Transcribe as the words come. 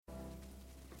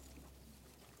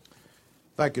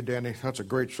Thank you, Danny. That's a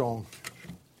great song.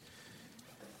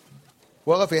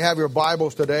 Well, if you have your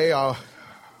Bibles today, I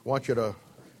want you to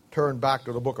turn back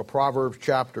to the book of Proverbs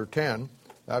chapter 10.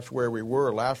 That's where we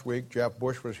were last week. Jeff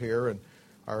Bush was here, and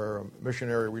our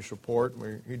missionary we support.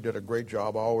 He did a great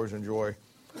job. I always enjoy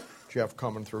Jeff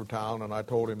coming through town, and I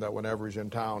told him that whenever he's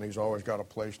in town, he's always got a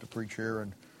place to preach here,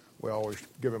 and we always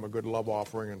give him a good love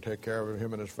offering and take care of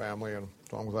him and his family, and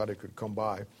as long as that he could come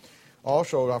by.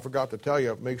 Also, I forgot to tell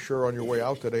you, make sure on your way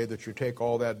out today that you take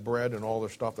all that bread and all the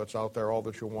stuff that's out there, all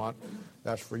that you want.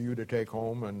 That's for you to take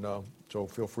home, and so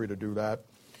feel free to do that.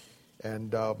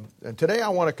 And today I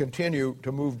want to continue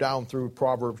to move down through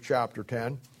Proverbs chapter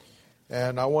 10,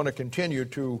 and I want to continue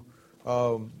to,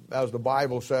 as the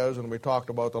Bible says, and we talked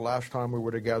about the last time we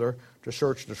were together, to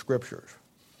search the Scriptures.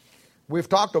 We've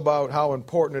talked about how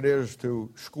important it is to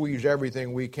squeeze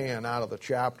everything we can out of the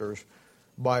chapters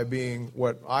by being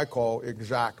what I call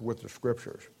exact with the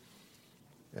Scriptures.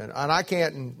 And I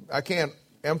can't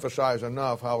emphasize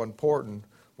enough how important,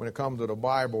 when it comes to the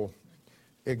Bible,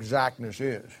 exactness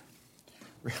is.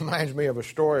 Reminds me of a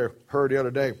story I heard the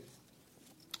other day.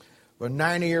 A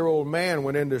 90-year-old man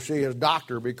went in to see his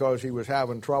doctor because he was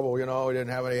having trouble, he didn't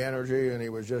have any energy, and he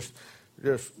was just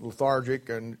lethargic,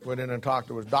 and went in and talked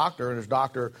to his doctor, and his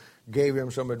doctor gave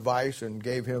him some advice and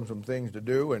gave him some things to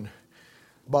do. And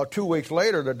about 2 weeks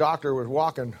later, the doctor was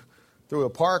walking through a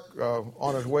park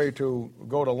on his way to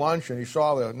go to lunch, and he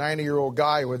saw the 90-year-old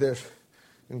guy with this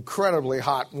incredibly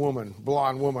hot woman,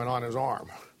 blonde woman, on his arm.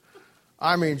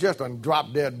 I mean, just a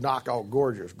drop-dead, knockout,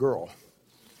 gorgeous girl.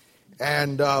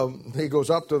 And he goes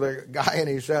up to the guy and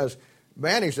he says,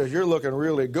 "Man," he says, "you're looking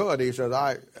really good." He says,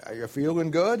 "Are you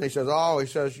feeling good?" And he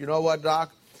says, "You know what,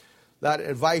 Doc? That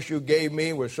advice you gave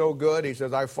me was so good." He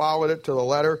says, "I followed it to the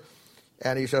letter."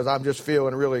 And he says, "I'm just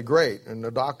feeling really great." And the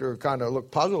doctor kind of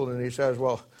looked puzzled, and he says,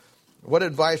 "Well, what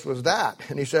advice was that?"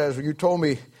 And he says, "You told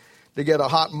me to get a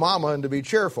hot mama and to be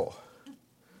cheerful." The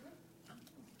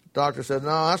doctor said,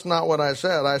 "No, that's not what I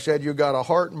said. I said you got a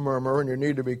heart murmur and you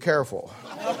need to be careful."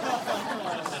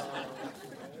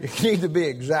 You need to be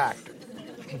exact.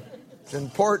 It's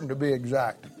important to be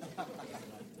exact,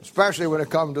 especially when it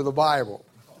comes to the Bible.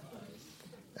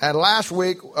 And last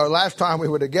time we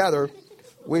were together,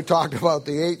 we talked about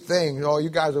the 8 things. Oh,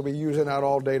 you guys will be using that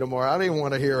all day tomorrow. I don't even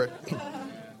want to hear it.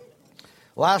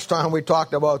 Last time we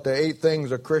talked about the 8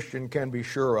 things a Christian can be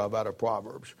sure of out of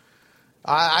Proverbs.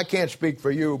 I can't speak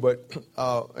for you, but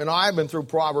I've been through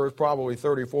Proverbs probably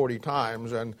 30, 40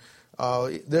 times, and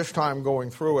this time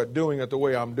going through it, doing it the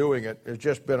way I'm doing it, it's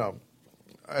just been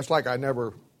it's like I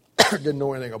never didn't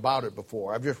know anything about it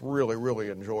before. I've just really, really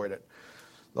enjoyed it.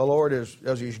 The Lord is,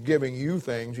 as He's giving you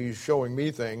things, He's showing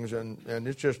me things, and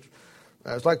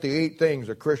it's like the 8 things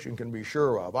a Christian can be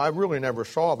sure of. I really never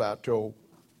saw that till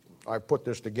I put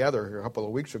this together a couple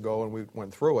of weeks ago, and we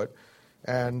went through it.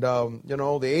 And,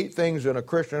 the 8 things in a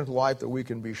Christian's life that we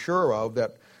can be sure of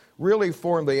that really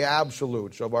form the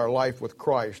absolutes of our life with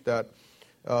Christ that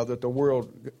the world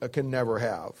can never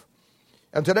have.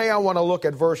 And today I want to look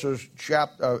at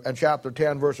chapter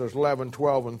 10, verses 11,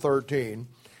 12, and 13.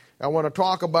 I want to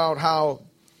talk about how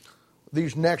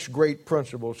these next great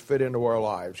principles fit into our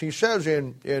lives. He says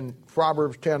in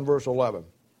Proverbs 10, verse 11,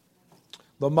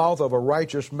 "The mouth of a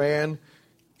righteous man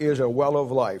is a well of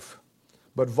life,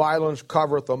 but violence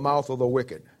covereth the mouth of the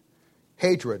wicked.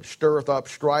 Hatred stirreth up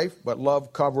strife, but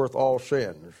love covereth all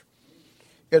sins.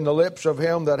 In the lips of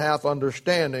him that hath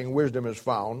understanding wisdom is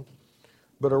found,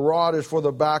 but a rod is for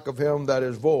the back of him that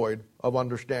is void of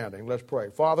understanding." Let's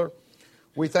pray. Father,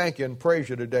 we thank you and praise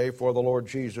you today for the Lord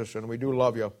Jesus, and we do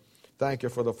love you. Thank you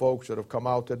for the folks that have come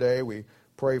out today. We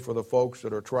pray for the folks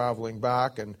that are traveling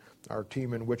back and our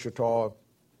team in Wichita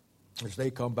as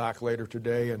they come back later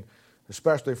today, and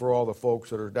especially for all the folks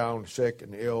that are down sick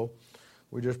and ill.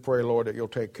 We just pray, Lord, that you'll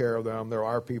take care of them. They're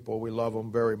our people. We love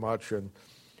them very much, and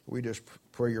we just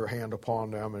pray your hand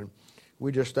upon them. And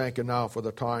we just thank you now for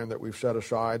the time that we've set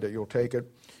aside, that you'll take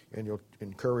it and you'll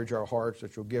encourage our hearts,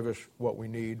 that you'll give us what we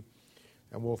need.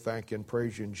 And we'll thank you and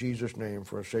praise you in Jesus' name.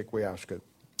 For his sake we ask it.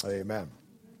 Amen.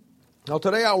 Now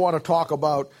today I want to talk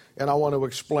about, and I want to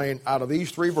explain out of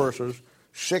these 3 verses,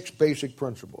 6 basic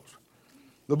principles.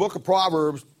 The book of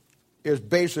Proverbs is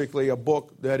basically a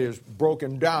book that is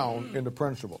broken down into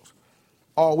principles.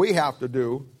 All we have to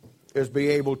do is be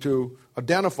able to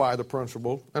identify the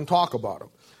principle and talk about them.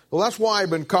 Well, that's why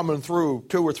I've been coming through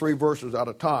 2 or 3 verses at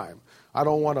a time. I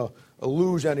don't want to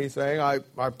lose anything. I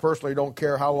personally don't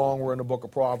care how long we're in the book of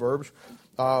Proverbs.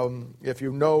 If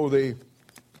you know the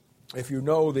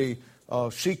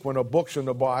sequence of books in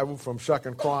the Bible, from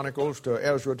 2 Chronicles to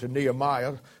Ezra to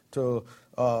Nehemiah to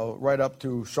right up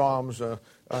to Psalms and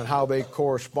how they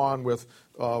correspond with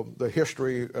the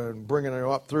history and bringing it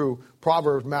up through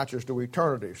Proverbs matches to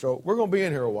eternity. So we're going to be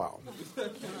in here a while,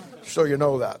 so you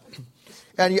know that.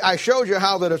 And I showed you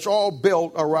how that it's all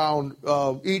built around,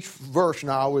 each verse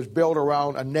now is built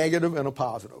around a negative and a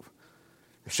positive,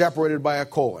 separated by a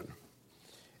colon.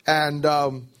 And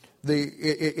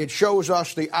it shows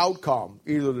us the outcome,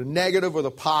 either the negative or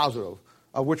the positive,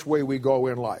 of which way we go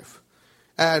in life.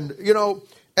 And,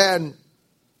 and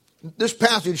this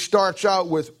passage starts out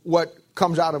with what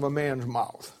comes out of a man's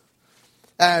mouth.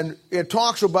 And it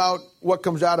talks about what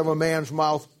comes out of a man's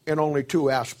mouth in only two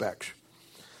aspects.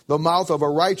 The mouth of a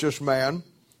righteous man,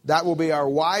 that will be our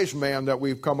wise man that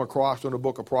we've come across in the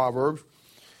book of Proverbs.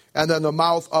 And then the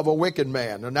mouth of a wicked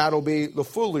man, and that'll be the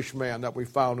foolish man that we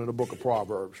found in the book of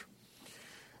Proverbs.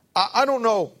 I don't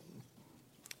know,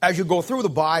 as you go through the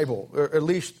Bible, or at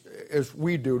least as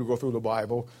we do to go through the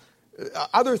Bible,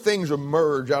 other things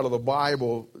emerge out of the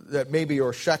Bible that maybe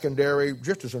are secondary,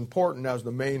 just as important as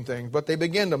the main thing, but they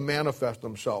begin to manifest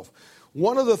themselves.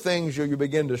 One of the things you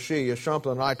begin to see is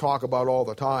something I talk about all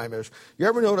the time is, you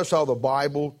ever notice how the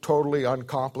Bible totally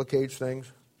uncomplicates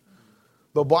things?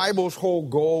 The Bible's whole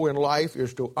goal in life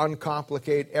is to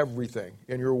uncomplicate everything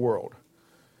in your world,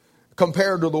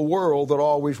 compared to the world that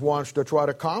always wants to try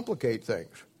to complicate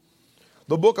things.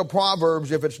 The book of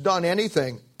Proverbs, if it's done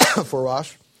anything for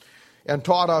us and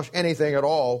taught us anything at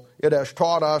all, it has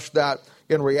taught us that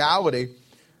in reality,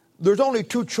 there's only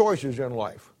two choices in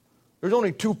life. There's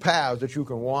only two paths that you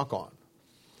can walk on.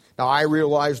 Now, I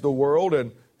realize the world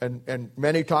and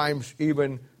many times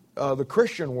even the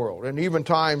Christian world, and even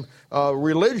time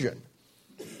religion.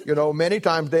 Many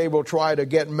times they will try to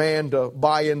get man to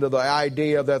buy into the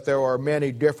idea that there are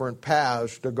many different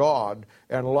paths to God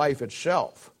and life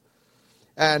itself.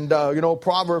 And,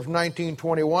 Proverbs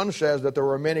 19:21 says that there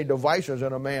are many devices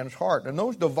in a man's heart. And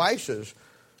those devices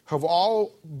have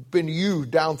all been used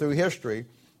down through history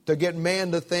to get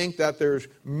man to think that there's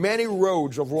many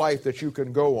roads of life that you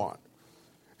can go on.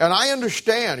 And I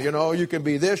understand, you can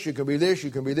be this, you can be this, you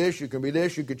can be this, you can be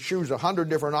this, you could choose 100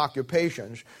 different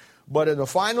occupations. But in the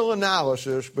final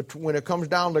analysis, when it comes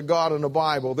down to God and the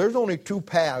Bible, there's only two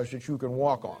paths that you can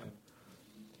walk on.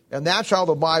 And that's how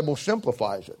the Bible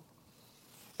simplifies it.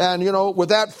 And, with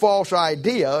that false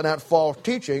idea and that false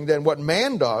teaching, then what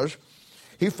man does,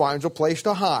 he finds a place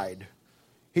to hide.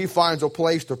 He finds a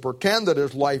place to pretend that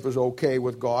his life is okay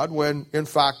with God when, in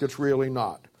fact, it's really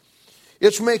not.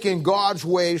 It's making God's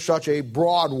way such a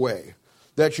broad way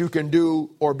that you can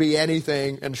do or be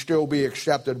anything and still be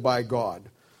accepted by God.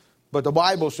 But the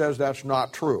Bible says that's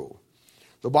not true.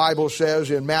 The Bible says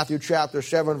in Matthew chapter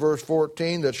 7, verse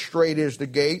 14, that straight is the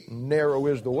gate and narrow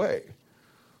is the way.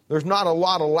 There's not a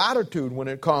lot of latitude when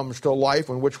it comes to life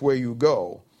and which way you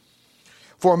go.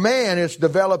 For man, it's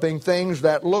developing things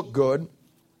that look good,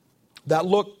 that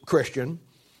look Christian,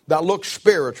 that look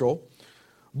spiritual,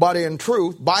 but in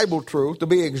truth, Bible truth, to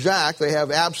be exact, they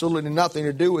have absolutely nothing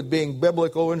to do with being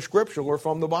biblical and scriptural or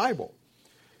from the Bible.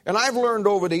 And I've learned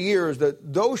over the years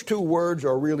that those two words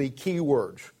are really key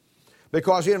words.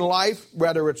 Because in life,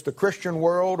 whether it's the Christian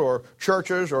world or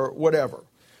churches or whatever,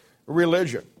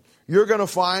 religion, you're going to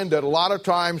find that a lot of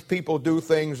times people do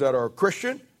things that are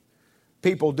Christian,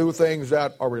 people do things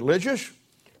that are religious,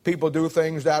 people do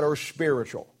things that are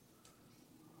spiritual.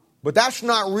 But that's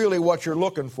not really what you're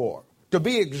looking for. To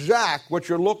be exact, what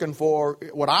you're looking for,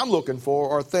 what I'm looking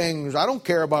for, are things, I don't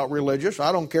care about religious,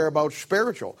 I don't care about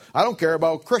spiritual, I don't care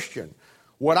about Christian.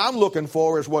 What I'm looking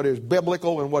for is what is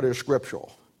biblical and what is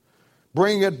scriptural.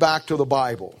 Bring it back to the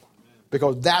Bible,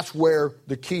 because that's where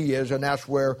the key is and that's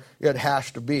where it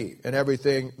has to be in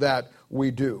everything that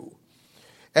we do.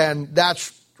 And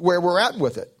that's where we're at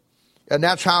with it. And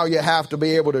that's how you have to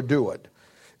be able to do it.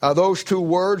 Those two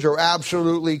words are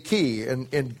absolutely key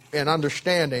in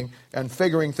understanding and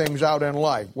figuring things out in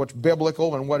life. What's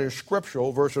biblical and what is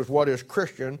scriptural versus what is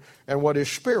Christian and what is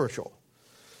spiritual.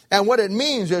 And what it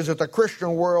means is that the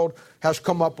Christian world has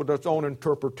come up with its own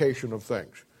interpretation of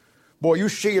things. Boy, you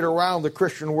see it around the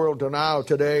Christian world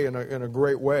today in a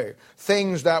great way.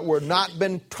 Things that were not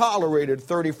been tolerated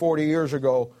 30, 40 years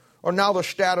ago are now the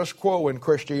status quo in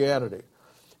Christianity.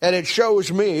 And it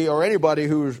shows me, or anybody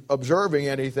who's observing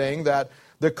anything, that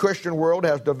the Christian world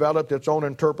has developed its own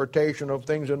interpretation of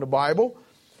things in the Bible.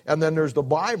 And then there's the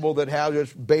Bible that has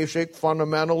its basic,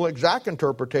 fundamental, exact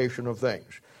interpretation of things.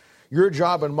 Your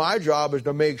job and my job is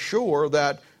to make sure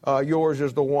that yours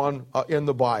is the one in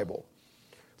the Bible.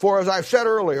 For as I've said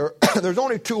earlier, there's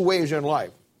only two ways in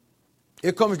life.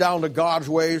 It comes down to God's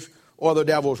ways or the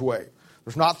devil's way.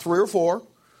 There's not three or four.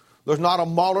 There's not a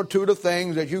multitude of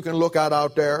things that you can look at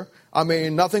out there. I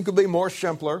mean, nothing could be more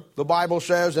simpler. The Bible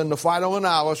says in the final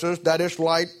analysis that it's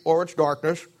light or it's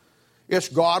darkness. It's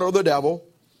God or the devil.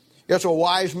 It's a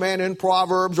wise man in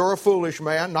Proverbs or a foolish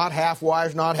man, not half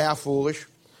wise, not half foolish.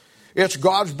 It's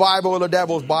God's Bible or the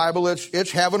devil's Bible.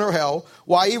 It's heaven or hell.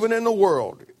 Why, even in the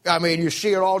world, I mean, you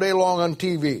see it all day long on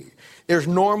TV. There's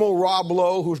normal Rob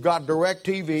Lowe who's got direct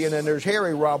TV, and then there's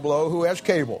Harry Rob Lowe who has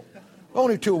cable.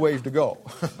 Only two ways to go.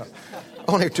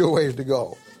 Only two ways to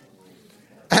go.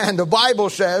 And the Bible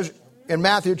says in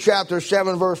Matthew chapter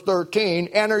 7, verse 13,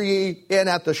 enter ye in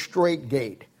at the strait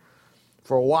gate.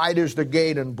 For wide is the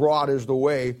gate and broad is the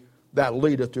way that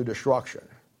leadeth to destruction.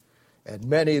 And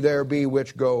many there be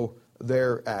which go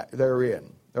therein.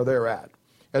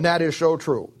 And that is so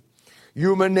true.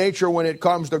 Human nature, when it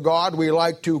comes to God, we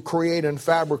like to create and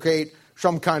fabricate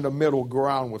some kind of middle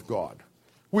ground with God.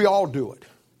 We all do it.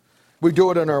 We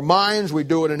do it in our minds. We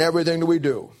do it in everything that we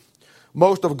do.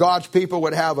 Most of God's people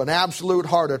would have an absolute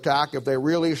heart attack if they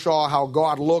really saw how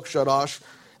God looks at us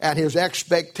and his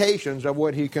expectations of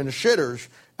what he considers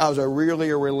as a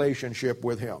relationship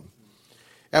with him.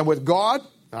 And with God,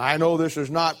 I know this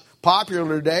is not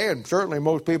popular today, and certainly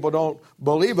most people don't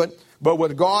believe it, but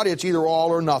with God, it's either all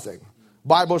or nothing.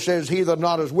 Bible says, he that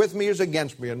not is with me is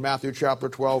against me in Matthew chapter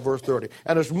 12, verse 30.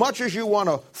 And as much as you want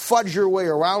to fudge your way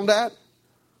around that,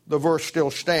 the verse still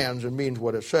stands and means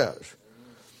what it says.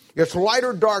 It's light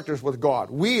or darkness with God.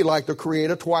 We like to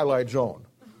create a twilight zone.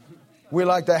 We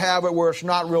like to have it where it's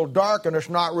not real dark and it's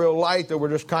not real light, that we're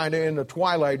just kind of in the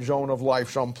twilight zone of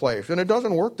life someplace. And it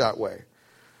doesn't work that way.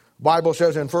 Bible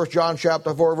says in 1 John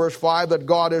chapter 4, verse 5, that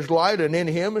God is light and in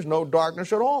him is no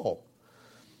darkness at all.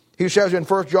 He says in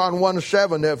 1 John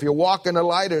 1:7 that if you walk in the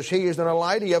light as he is in the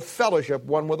light, you have fellowship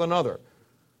one with another.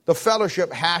 The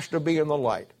fellowship has to be in the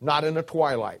light, not in the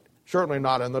twilight, certainly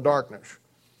not in the darkness.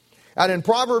 And in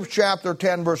Proverbs chapter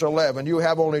 10, verse 11, you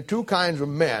have only two kinds of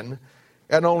men,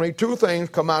 and only two things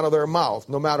come out of their mouth,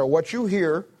 no matter what you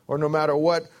hear or no matter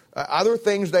what other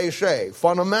things they say.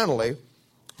 Fundamentally,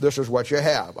 this is what you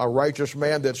have: a righteous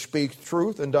man that speaks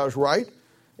truth and does right,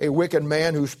 a wicked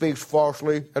man who speaks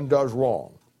falsely and does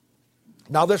wrong.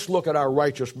 Now let's look at our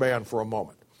righteous man for a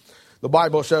moment. The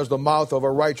Bible says the mouth of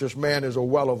a righteous man is a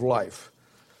well of life.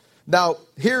 Now,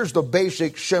 here's the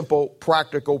basic, simple,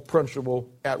 practical principle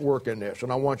at work in this,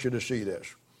 and I want you to see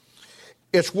this.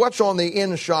 It's what's on the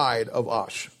inside of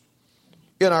us,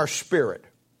 in our spirit.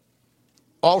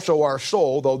 Also our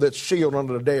soul, though that's sealed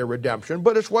unto the day of redemption,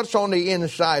 but it's what's on the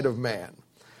inside of man.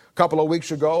 A couple of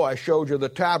weeks ago, I showed you the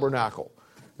tabernacle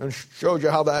and showed you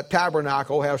how that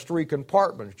tabernacle has three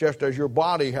compartments, just as your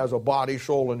body has a body,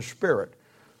 soul, and spirit.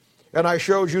 And I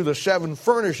showed you the seven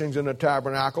furnishings in the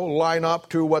tabernacle line up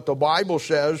to what the Bible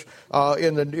says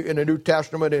in the New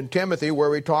Testament in Timothy,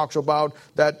 where he talks about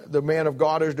that the man of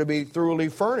God is to be thoroughly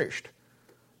furnished.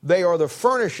 They are the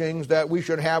furnishings that we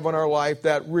should have in our life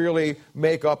that really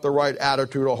make up the right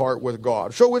attitude of heart with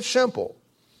God. So it's simple.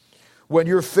 When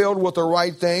you're filled with the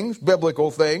right things,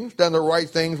 biblical things, then the right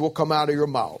things will come out of your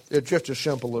mouth. It's just as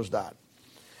simple as that.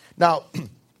 Now,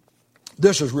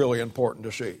 this is really important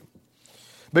to see.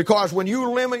 Because when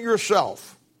you limit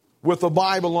yourself with the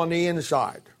Bible on the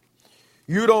inside,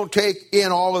 you don't take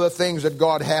in all of the things that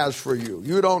God has for you.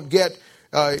 You don't get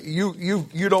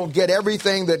you don't get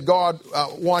everything that God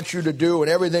wants you to do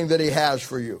and everything that he has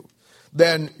for you.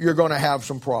 Then you're going to have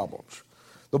some problems.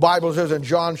 The Bible says in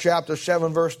John chapter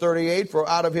 7, verse 38, for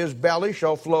out of his belly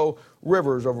shall flow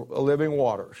rivers of living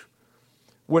waters,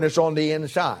 when it's on the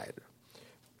inside.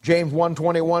 James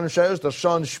 1:21 says, the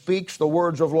Son speaks the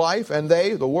words of life, and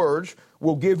they, the words,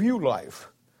 will give you life.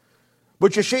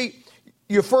 But you see,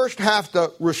 you first have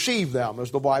to receive them,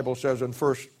 as the Bible says in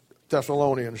 1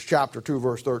 Thessalonians chapter 2,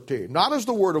 verse 13. Not as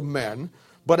the word of men,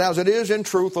 but as it is in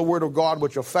truth the word of God,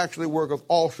 which effectually worketh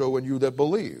also in you that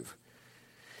believe.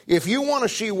 If you want to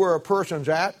see where a person's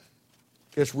at,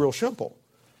 it's real simple.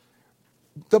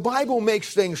 The Bible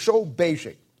makes things so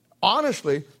basic.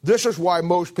 Honestly, this is why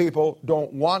most people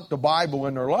don't want the Bible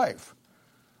in their life.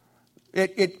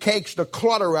 It takes the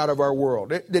clutter out of our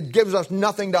world. It gives us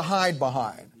nothing to hide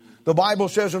behind. The Bible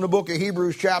says in the book of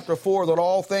Hebrews chapter 4 that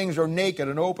all things are naked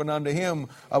and open unto him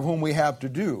of whom we have to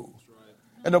do.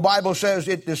 And the Bible says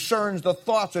it discerns the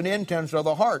thoughts and intents of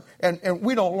the heart. And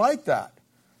we don't like that.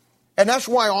 And that's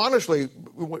why, honestly,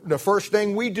 the first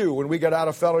thing we do when we get out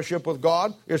of fellowship with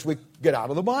God is we get out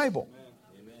of the Bible.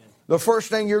 Amen. The first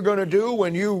thing you're going to do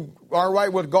when you are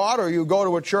right with God, or you go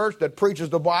to a church that preaches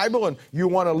the Bible and you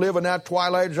want to live in that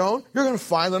twilight zone, you're going to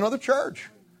find another church.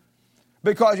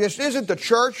 Because it isn't the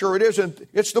church or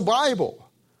it's the Bible.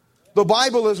 The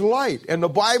Bible is light, and the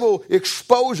Bible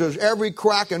exposes every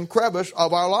crack and crevice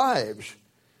of our lives.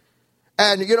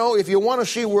 And, if you want to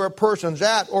see where a person's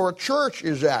at or a church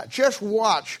is at, just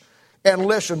watch and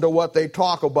listen to what they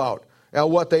talk about and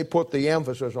what they put the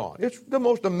emphasis on. It's the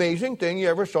most amazing thing you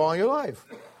ever saw in your life.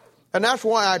 And that's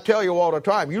why I tell you all the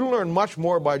time, you learn much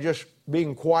more by just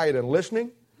being quiet and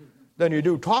listening than you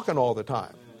do talking all the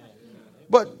time.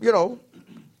 But,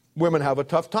 women have a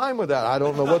tough time with that. I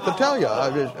don't know what to tell you.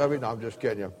 I'm just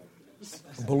kidding you.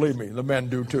 Believe me, the men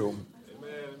do too.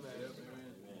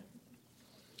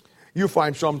 You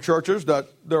find some churches that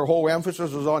their whole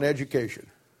emphasis is on education.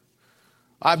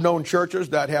 I've known churches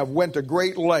that have went to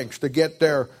great lengths to get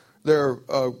their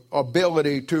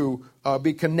ability to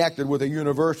be connected with a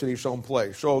university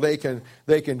someplace so they can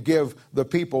give the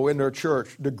people in their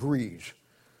church degrees.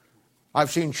 I've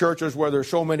seen churches where there's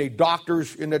so many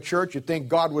doctors in the church you think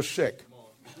God was sick.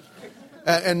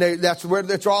 And that's where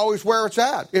it's always where it's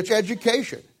at. It's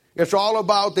education. It's all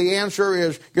about the answer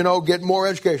is, get more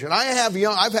education.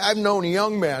 I've known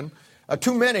young men,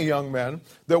 too many young men,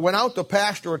 that went out to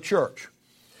pastor a church.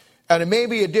 And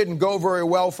maybe it didn't go very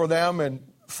well for them, and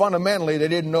fundamentally they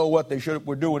didn't know what they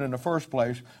were doing in the first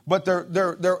place. But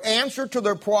their answer to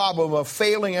their problem of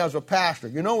failing as a pastor,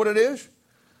 you know what it is?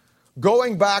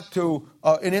 Going back to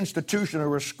an institution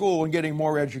or a school and getting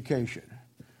more education.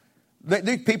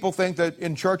 These people think that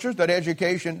in churches, that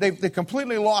education, they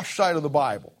completely lost sight of the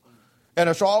Bible. And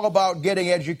it's all about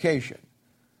getting education.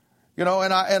 Going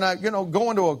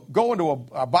to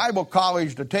a Bible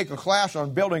college to take a class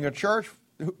on building a church,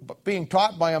 being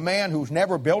taught by a man who's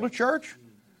never built a church.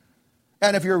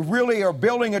 And if you really are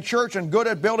building a church and good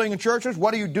at building churches,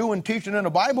 what are you doing teaching in a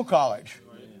Bible college?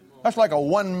 That's like a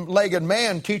one-legged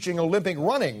man teaching Olympic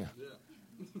running.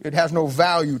 It has no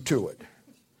value to it.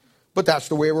 But that's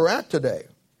the way we're at today.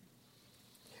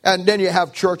 And then you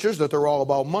have churches that they're all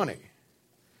about money.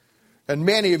 And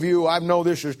many of you, I know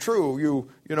this is true,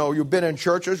 you've been in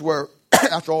churches where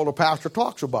that's all the pastor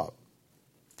talks about.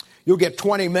 You'll get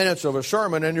 20 minutes of a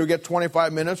sermon and you'll get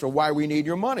 25 minutes of why we need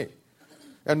your money.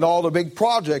 And all the big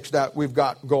projects that we've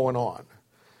got going on.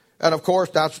 And of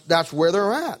course, that's where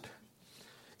they're at.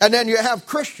 And then you have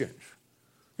Christians.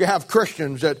 You have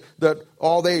Christians that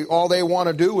all they want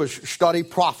to do is study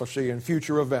prophecy and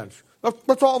future events.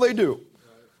 That's all they do.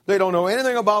 They don't know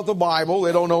anything about the Bible.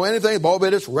 They don't know anything about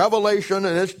it. It's Revelation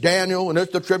and it's Daniel and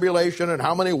it's the tribulation and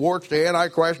how many warts the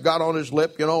Antichrist got on his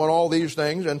lip, and all these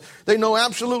things. And they know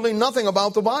absolutely nothing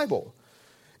about the Bible.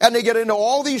 And they get into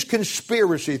all these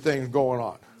conspiracy things going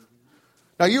on.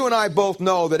 Now, you and I both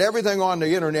know that everything on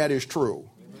the internet is true.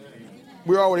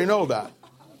 We already know that.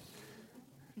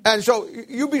 And so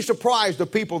you'd be surprised the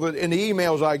people that in the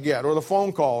emails I get or the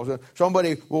phone calls.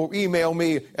 Somebody will email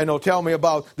me and they'll tell me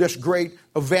about this great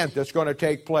event that's going to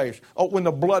take place. Oh, when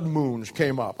the blood moons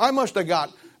came up. I must have got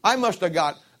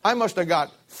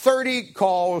 30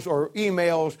 calls or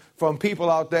emails from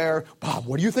people out there. Bob,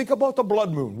 what do you think about the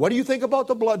blood moon? What do you think about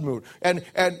the blood moon? And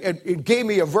it gave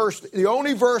me a verse. The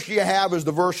only verse you have is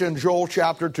the verse in Joel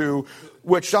chapter 2,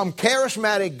 which some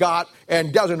charismatic got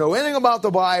and doesn't know anything about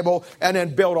the Bible and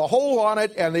then built a hole on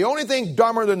it. And the only thing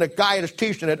dumber than the guy that's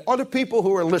teaching it are the people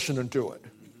who are listening to it.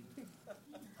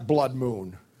 Blood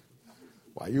moon.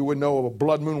 Why, you wouldn't know what a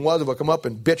blood moon was if I come up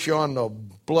and bitch you on the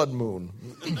blood moon.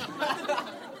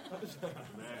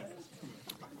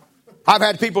 I've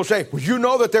had people say, well, you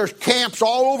know that there's camps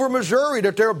all over Missouri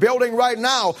that they're building right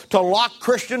now to lock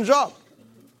Christians up.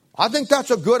 I think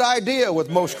that's a good idea with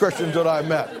most Christians that I've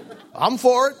met. I'm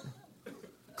for it.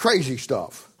 Crazy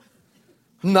stuff.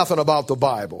 Nothing about the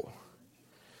Bible.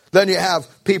 Then you have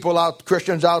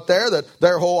Christians out there that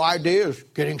their whole idea is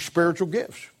getting spiritual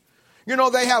gifts.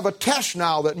 They have a test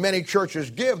now that many churches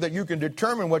give that you can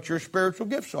determine what your spiritual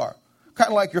gifts are. Kind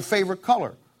of like your favorite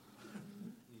color.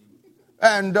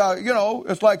 And,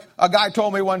 it's like a guy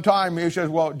told me one time, he says,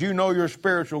 well, do you know your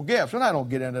spiritual gifts? And I don't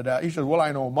get into that. He says, well,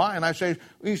 I know mine. I said,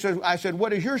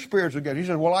 what is your spiritual gift? He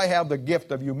said, well, I have the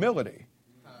gift of humility.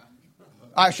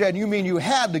 I said, you mean you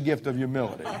have the gift of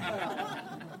humility?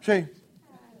 See?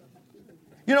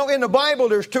 In the Bible,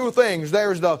 there's two things.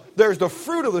 There's the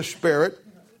fruit of the Spirit,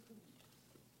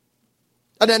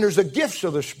 and then there's the gifts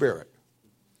of the Spirit.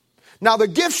 Now, the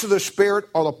gifts of the Spirit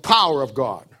are the power of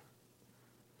God.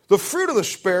 The fruit of the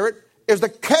Spirit is the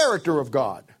character of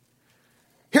God.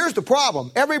 Here's the problem.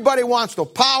 Everybody wants the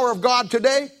power of God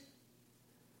today,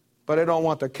 but they don't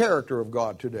want the character of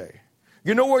God today.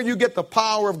 You know where you get the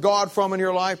power of God from in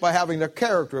your life? By having the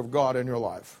character of God in your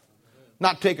life.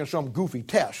 Not taking some goofy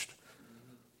test.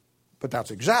 But that's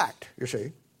exact, you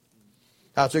see.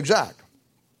 That's exact.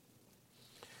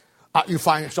 You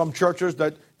find some churches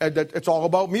that it's all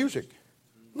about music.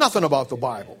 Nothing about the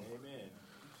Bible.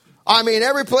 I mean,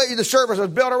 every place the service is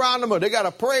built around them. They got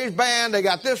a praise band. They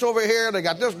got this over here. They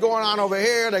got this going on over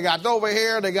here. They got over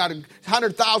here. They got a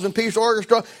 100,000-piece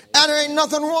orchestra. And there ain't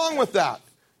nothing wrong with that.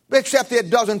 Except it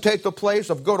doesn't take the place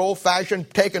of good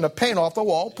old-fashioned taking the paint off the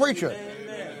wall preaching.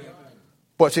 Amen.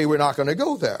 But see, we're not going to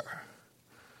go there.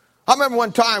 I remember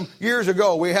one time, years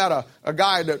ago, we had a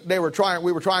guy that we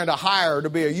were trying to hire to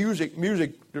be a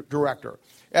music director.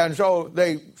 And so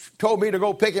they told me to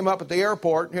go pick him up at the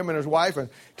airport, him and his wife, and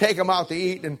take him out to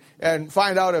eat and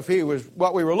find out if he was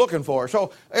what we were looking for.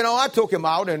 So, I took him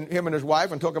out, and him and his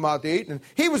wife, and took him out to eat. And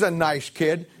he was a nice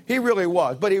kid. He really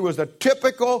was. But he was a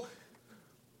typical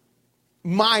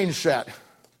mindset.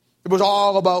 It was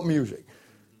all about music.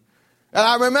 And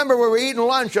I remember we were eating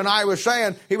lunch, and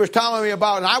he was telling me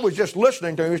about, and I was just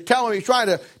listening to him. He was trying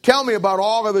to tell me about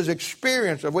all of his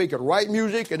experience, if he could write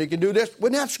music and he could do this.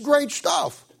 Well, that's great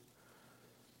stuff.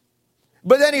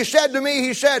 But then he said to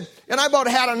me, and I about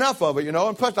had enough of it,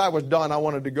 and plus I was done. I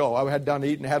wanted to go. I had done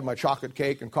eating, had my chocolate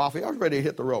cake and coffee. I was ready to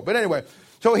hit the road. But anyway,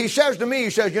 so he says to me,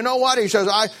 you know what? He says,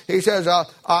 I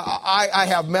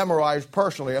have memorized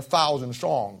personally 1,000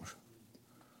 songs.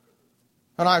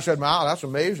 And I said, wow, that's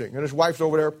amazing. And his wife's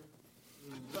over there,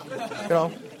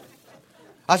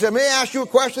 I said, may I ask you a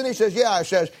question? He says, yeah. I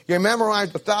says, you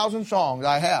memorized 1,000 songs?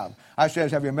 I have. I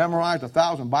says, have you memorized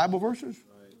 1,000 Bible verses?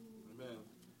 Right. Amen.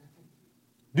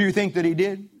 Do you think that he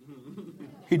did?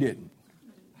 He didn't.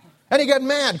 And he got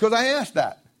mad because I asked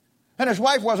that. And his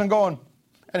wife wasn't going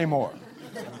anymore.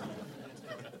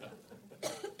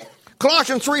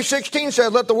 Colossians 3:16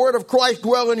 says, let the word of Christ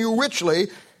dwell in you richly.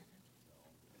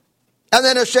 And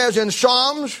then it says in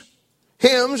psalms,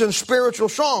 hymns, and spiritual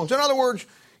songs. In other words,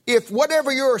 if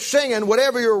whatever you're singing,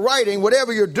 whatever you're writing,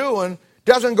 whatever you're doing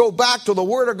doesn't go back to the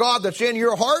Word of God that's in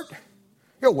your heart,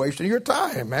 you're wasting your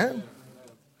time, man.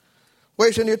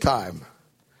 Wasting your time.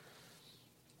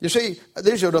 You see,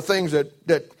 these are the things that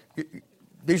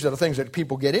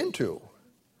people get into,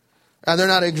 and they're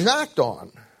not exact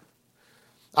on.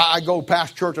 I go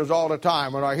past churches all the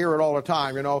time, and I hear it all the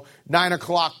time. 9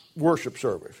 o'clock worship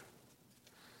service.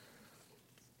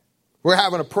 We're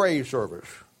having a praise service.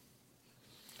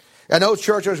 And those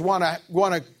churches want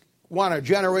to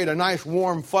generate a nice,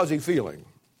 warm, fuzzy feeling.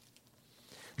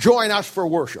 Join us for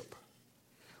worship.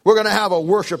 We're going to have a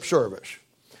worship service.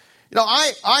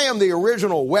 I am the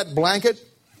original wet blanket.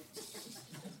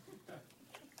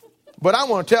 But I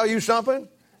want to tell you something.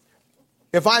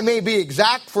 If I may be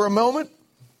exact for a moment,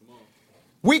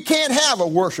 we can't have a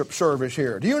worship service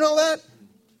here. Do you know that?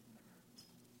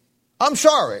 I'm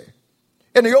sorry.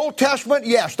 In the Old Testament,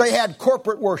 yes, they had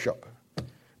corporate worship.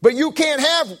 But you can't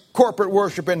have corporate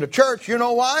worship in the church. You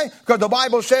know why? Because the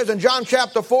Bible says in John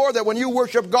chapter 4 that when you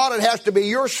worship God, it has to be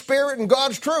your spirit and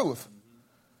God's truth.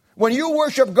 When you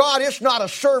worship God, it's not a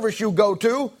service you go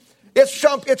to.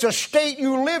 It's a state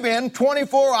you live in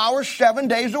 24 hours, 7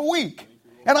 days a week.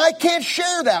 And I can't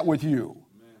share that with you.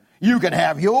 You can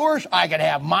have yours. I can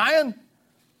have mine.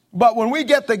 But when we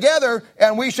get together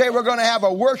and we say we're going to have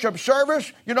a worship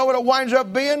service, you know what it winds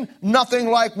up being? Nothing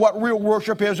like what real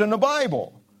worship is in the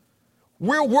Bible.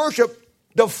 Real worship,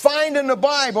 defined in the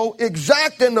Bible,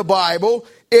 exact in the Bible,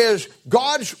 is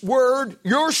God's Word,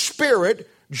 your spirit,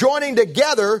 joining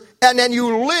together, and then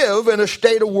you live in a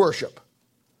state of worship.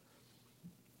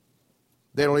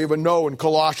 They don't even know in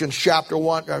Colossians chapter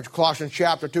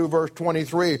 2, verse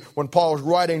 23, when Paul's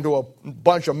writing to a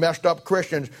bunch of messed up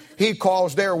Christians, he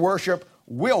calls their worship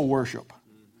will worship.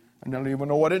 And they don't even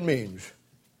know what it means.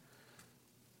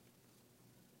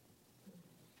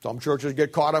 Some churches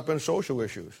get caught up in social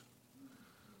issues.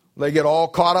 They get all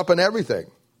caught up in everything.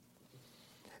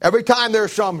 Every time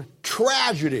there's some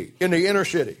tragedy in the inner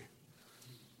city,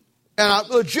 and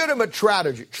a legitimate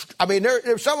tragedy, I mean,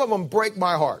 some of them break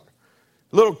my heart.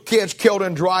 Little kids killed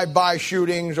in drive-by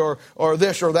shootings or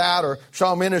this or that, or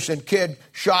some innocent kid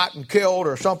shot and killed,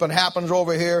 or something happens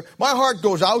over here. My heart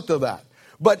goes out to that.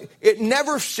 But it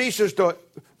never ceases to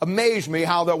amaze me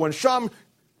how that when some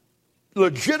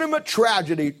legitimate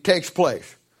tragedy takes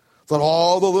place, that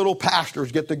all the little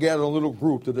pastors get together in a little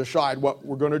group to decide what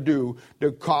we're going to do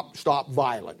to stop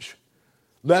violence.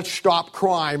 Let's stop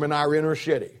crime in our inner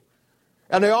city.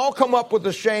 And they all come up with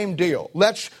the same deal.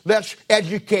 Let's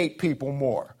educate people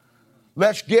more.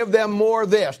 Let's give them more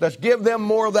this. Let's give them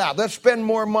more that. Let's spend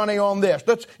more money on this.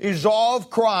 Let's resolve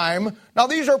crime. Now,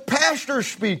 these are pastors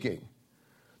speaking.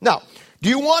 Now, do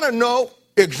you want to know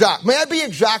exact? May I be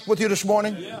exact with you this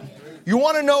morning? Yeah. You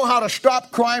want to know how to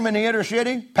stop crime in the inner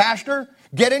city? Pastor,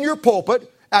 get in your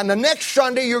pulpit and the next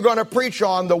Sunday you're going to preach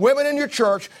on the women in your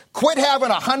church quit having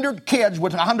 100 kids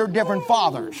with 100 different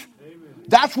fathers.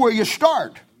 That's where you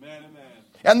start.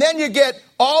 And then you get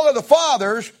all of the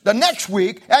fathers the next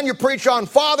week, and you preach on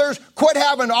fathers quit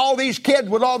having all these kids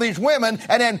with all these women,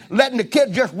 and then letting the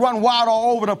kids just run wild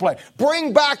all over the place.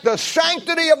 Bring back the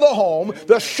sanctity of the home,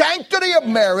 the sanctity of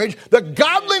marriage, the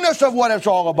godliness of what it's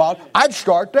all about. I'd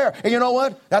start there. And you know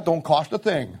what? That don't cost a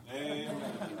thing.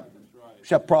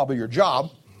 Except probably your job.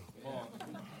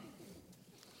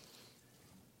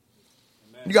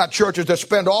 You got churches that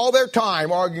spend all their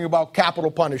time arguing about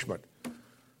capital punishment.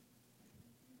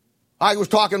 I was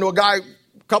talking to a guy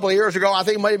a couple of years ago. I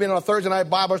think it might have been on a Thursday night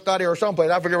Bible study or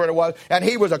someplace. I forget what it was. And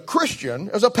he was a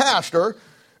Christian as a pastor,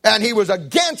 and he was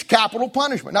against capital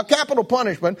punishment. Now, capital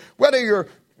punishment, whether your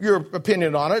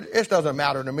opinion on it, it doesn't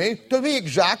matter to me. To be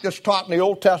exact, it's taught in the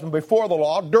Old Testament before the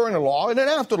law, during the law, and then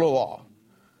after the law.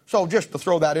 So just to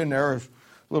throw that in there is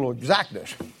a little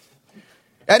exactness.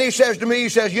 And he says to me, he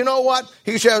says, you know what?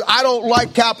 He says, I don't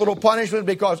like capital punishment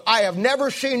because I have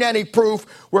never seen any proof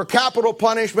where capital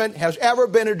punishment has ever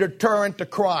been a deterrent to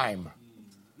crime.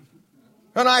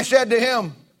 And I said to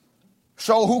him,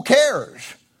 so who cares?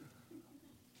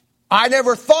 I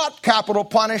never thought capital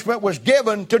punishment was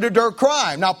given to deter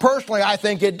crime. Now, personally, I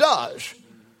think it does.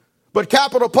 But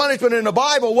capital punishment in the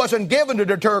Bible wasn't given to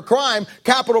deter crime.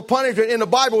 Capital punishment in the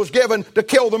Bible was given to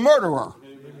kill the murderer.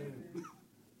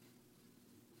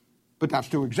 But that's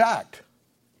too exact.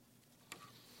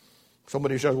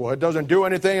 Somebody says, well, it doesn't do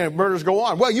anything and murders go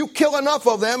on. Well, you kill enough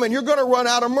of them and you're going to run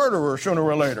out of murderers sooner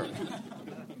or later.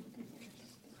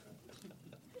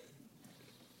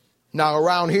 Now,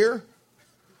 around here,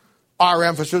 our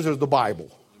emphasis is the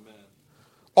Bible.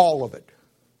 All of it.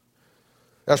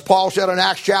 As Paul said in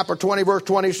Acts chapter 20, verse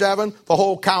 27, the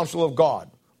whole counsel of God.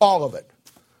 All of it.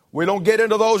 We don't get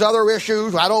into those other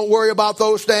issues. I don't worry about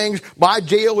those things. My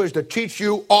deal is to teach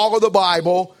you all of the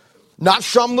Bible, not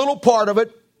some little part of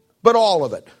it, but all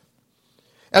of it.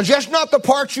 And just not the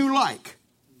parts you like,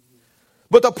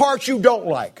 but the parts you don't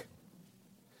like.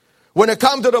 When it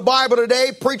comes to the Bible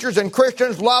today, preachers and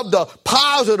Christians love the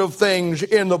positive things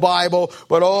in the Bible,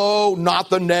 but oh, not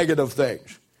the negative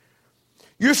things.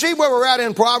 You see where we're at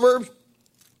in Proverbs?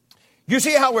 You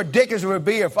see how ridiculous it would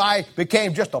be if I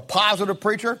became just a positive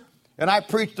preacher and I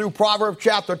preached through Proverbs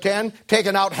chapter 10,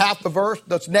 taking out half the verse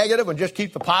that's negative and just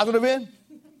keep the positive in?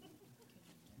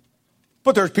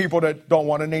 But there's people that don't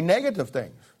want any negative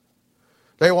things.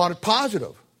 They want it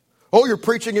positive. Oh, your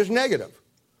preaching is negative.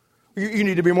 You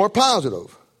need to be more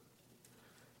positive.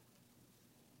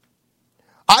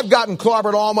 I've gotten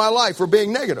clobbered all my life for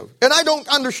being negative, and I don't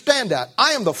understand that.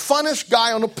 I am the funnest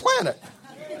guy on the planet.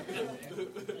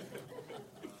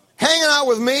 Hanging out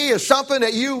with me is something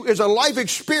that is a life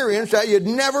experience that you'd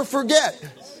never forget.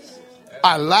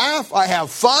 I laugh. I have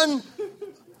fun.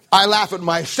 I laugh at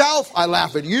myself. I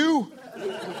laugh at you.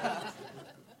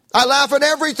 I laugh at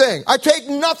everything. I take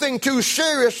nothing too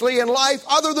seriously in life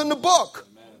other than the book.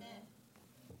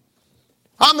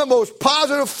 I'm the most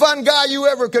positive, fun guy you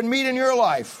ever could meet in your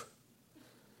life.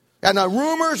 And the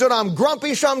rumors that I'm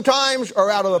grumpy sometimes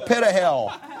are out of the pit of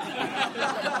hell.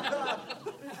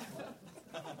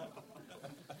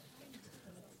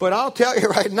 But I'll tell you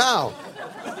right now,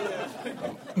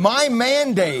 my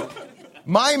mandate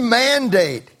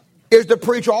is to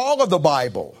preach all of the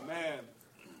Bible. Amen.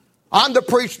 I'm to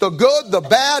preach the good, the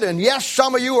bad, and yes,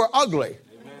 some of you are ugly.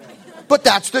 Amen. But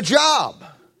that's the job.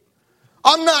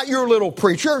 I'm not your little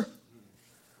preacher.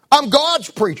 I'm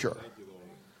God's preacher.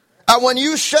 And when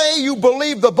you say you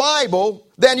believe the Bible,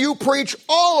 then you preach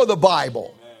all of the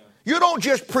Bible. Amen. You don't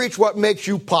just preach what makes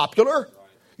you popular.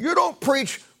 You don't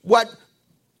preach what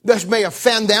this may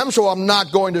offend them, so I'm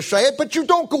not going to say it, but you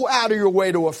don't go out of your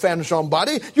way to offend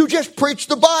somebody. You just preach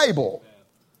the Bible.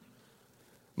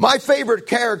 My favorite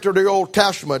character of the Old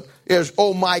Testament is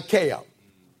Micaiah.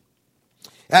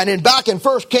 And back in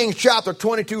 1 Kings chapter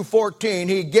 22:14,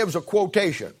 he gives a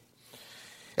quotation.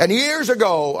 And years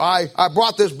ago, I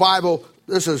brought this Bible.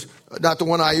 This is not the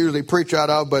one I usually preach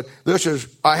out of, but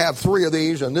I have 3 of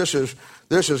these, and this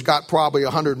has got probably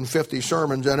 150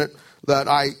 sermons in it that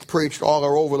I preached all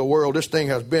over the world. This thing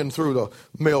has been through the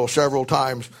mill several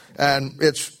times, and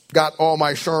it's got all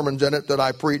my sermons in it that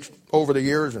I preached over the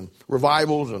years, and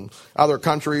revivals and other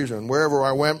countries and wherever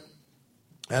I went.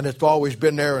 And it's always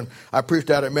been there, and I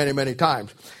preached at it many, many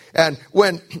times. And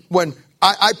when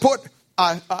I put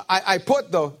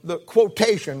the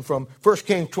quotation from 1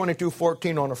 Kings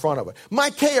 22:14 on the front of it.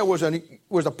 Micaiah was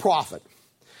a prophet.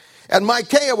 And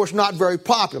Micaiah was not very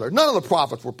popular. None of the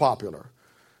prophets were popular.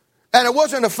 And it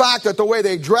wasn't the fact that the way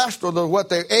they dressed or what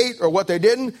they ate or what they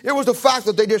didn't. It was the fact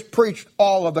that they just preached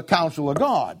all of the counsel of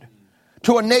God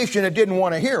to a nation that didn't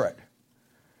want to hear it.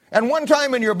 And one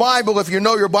time in your Bible, if you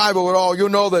know your Bible at all, you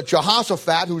know that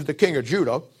Jehoshaphat, who's the king of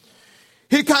Judah,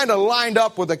 he kind of lined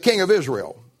up with the king of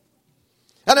Israel.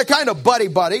 And they're kind of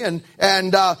buddy-buddy, and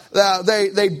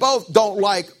they both don't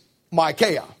like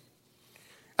Micaiah.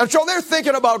 And so they're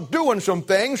thinking about doing some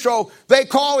things, so they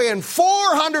call in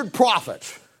 400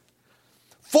 prophets.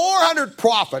 400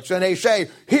 prophets, and they say,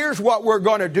 here's what we're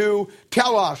going to do.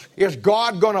 Tell us, is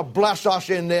God going to bless us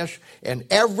in this? And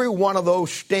every one of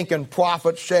those stinking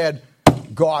prophets said,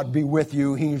 God be with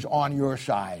you, he's on your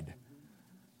side.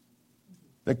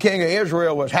 The king of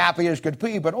Israel was happy as could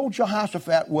be, but old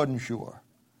Jehoshaphat wasn't sure.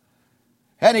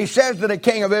 And he says to the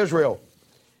king of Israel,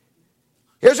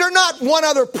 is there not one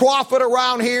other prophet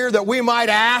around here that we might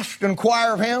ask,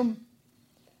 inquire of him?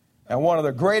 And one of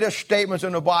the greatest statements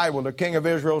in the Bible, the king of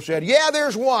Israel said, yeah,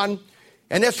 there's one,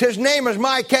 and his name is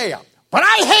Micaiah, but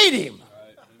I hate him.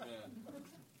 Right,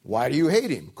 why do you hate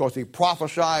him? Because he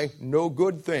prophesied no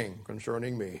good thing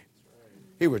concerning me.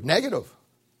 He was negative.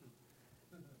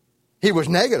 He was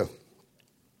negative.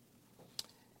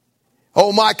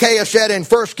 Oh, Micaiah said in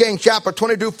 1 Kings chapter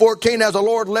 22:14, as the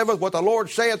Lord liveth, what the Lord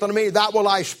saith unto me, that will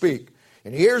I speak.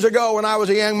 And years ago when I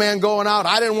was a young man going out,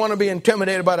 I didn't want to be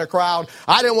intimidated by the crowd.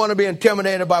 I didn't want to be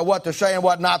intimidated by what to say and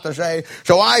what not to say.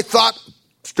 So I thought,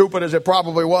 stupid as it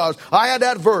probably was, I had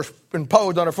that verse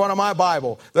imposed on the front of my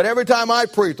Bible that every time I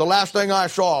preached, the last thing I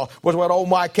saw was what old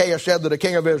Micaiah said to the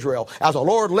king of Israel. As the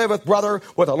Lord liveth, brother,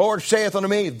 what the Lord saith unto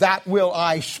me, that will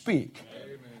I speak.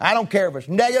 Amen. I don't care if it's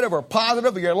negative or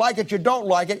positive, or you like it, you don't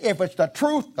like it. If it's the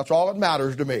truth, that's all that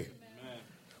matters to me.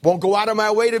 Won't go out of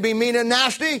my way to be mean and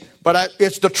nasty, but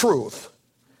it's the truth.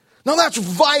 Now that's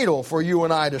vital for you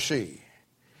and I to see.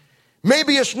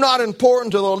 Maybe it's not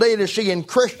important to the Laodicean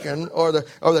Christian or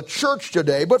the church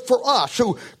today, but for us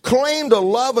who claim to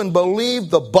love and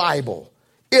believe the Bible,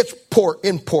 it's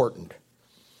important.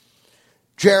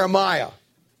 Jeremiah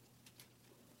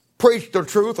preached the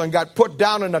truth and got put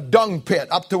down in a dung pit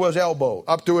up to his elbow,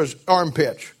 up to his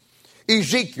armpits.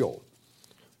 Ezekiel,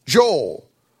 Joel,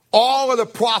 all of the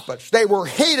prophets, they were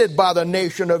hated by the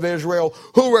nation of Israel,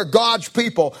 who were God's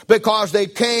people, because they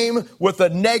came with the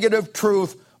negative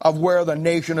truth of where the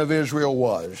nation of Israel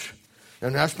was.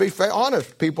 And let's be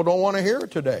honest, people don't want to hear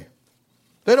it today.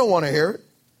 They don't want to hear it.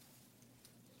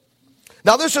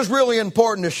 Now this is really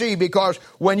important to see, because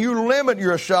when you limit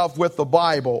yourself with the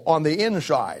Bible on the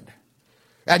inside,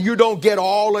 and you don't get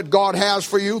all that God has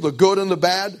for you, the good and the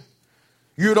bad,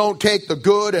 you don't take the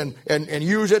good and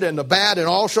use it, and the bad and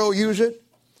also use it.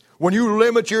 When you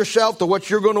limit yourself to what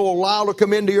you're going to allow to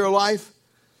come into your life,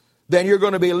 then you're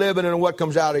going to be living in what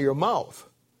comes out of your mouth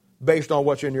based on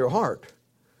what's in your heart.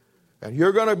 And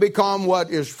you're going to become what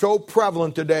is so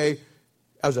prevalent today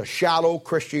as a shallow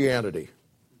Christianity.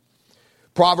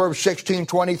 Proverbs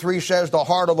 16:23 says, the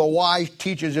heart of the wise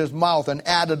teaches his mouth, and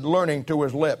added learning to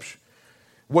his lips.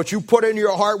 What you put in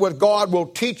your heart with God will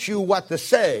teach you what to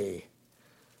say.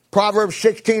 Proverbs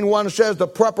 16:1 says, the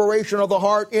preparation of the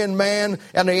heart in man,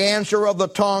 and the answer of the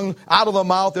tongue out of the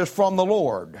mouth is from the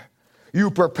Lord.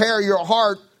 You prepare your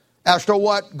heart as to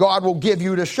what God will give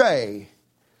you to say.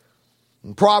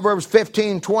 And Proverbs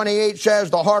 15:28 says,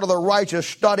 the heart of the righteous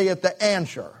studieth the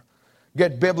answer.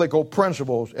 Get biblical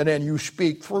principles, and then you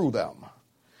speak through them.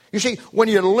 You see, when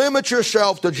you limit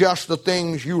yourself to just the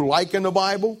things you like in the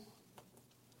Bible,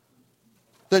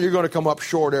 then you're going to come up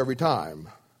short every time.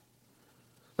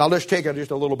 Now let's take it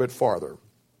just a little bit farther.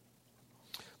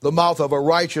 The mouth of a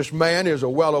righteous man is a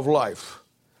well of life.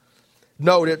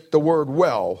 Note it, the word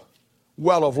well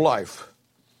of life.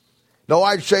 Now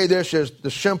I'd say this is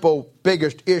the simple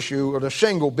biggest issue, or the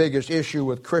single biggest issue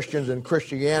with Christians and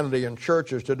Christianity and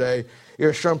churches today,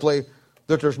 is simply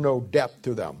that there's no depth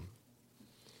to them.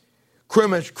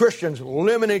 Christians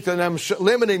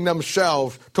limiting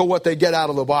themselves to what they get out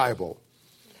of the Bible.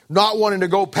 Not wanting to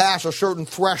go past a certain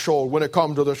threshold when it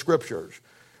comes to the Scriptures.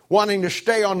 Wanting to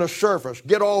stay on the surface,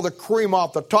 get all the cream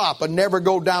off the top, and never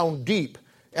go down deep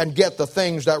and get the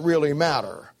things that really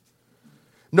matter.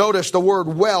 Notice the word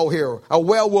well here. A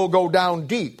well will go down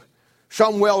deep.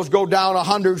 Some wells go down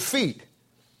 100 feet.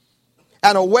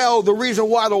 And a well, the reason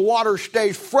why the water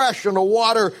stays fresh and the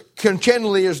water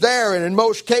continually is there, and in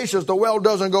most cases the well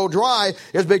doesn't go dry,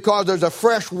 is because there's a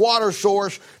fresh water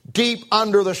source deep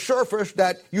under the surface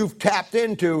that you've tapped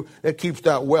into that keeps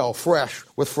that well fresh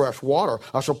with fresh water.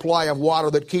 A supply of water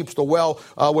that keeps the well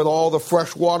with all the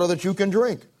fresh water that you can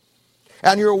drink.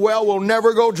 And your well will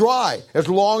never go dry as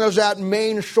long as that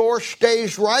main source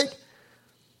stays right.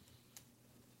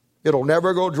 It'll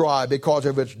never go dry because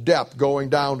of its depth going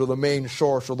down to the main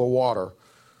source of the water.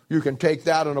 You can take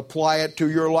that and apply it to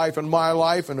your life and my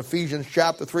life in Ephesians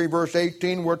chapter 3, verse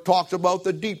 18, where it talks about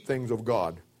the deep things of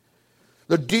God.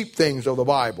 The deep things of the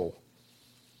Bible.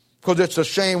 Because it's the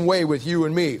same way with you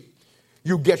and me.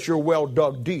 You get your well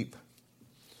dug deep.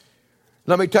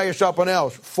 Let me tell you something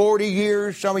else. 40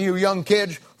 years, some of you young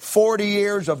kids, 40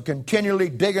 years of continually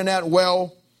digging that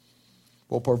well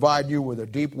will provide you with a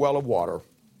deep well of water.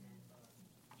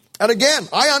 And again,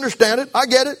 I understand it. I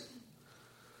get it.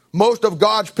 Most of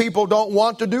God's people don't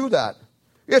want to do that.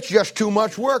 It's just too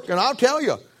much work. And I'll tell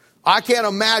you, I can't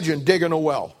imagine digging a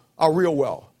well, a real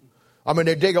well. I mean,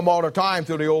 they dig them all the time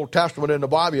through the Old Testament in the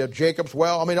Bible. You have Jacob's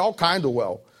well. I mean, all kinds of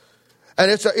well. And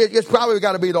it's probably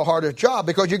got to be the hardest job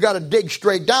because you got to dig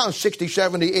straight down 60,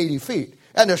 70, 80 feet.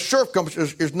 And the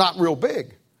circumference is not real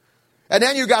big. And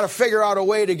then you got to figure out a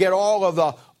way to get all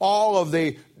of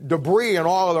the debris and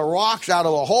all of the rocks out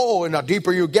of the hole. And the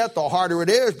deeper you get, the harder it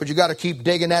is. But you got to keep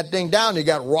digging that thing down. You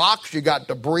got rocks, you got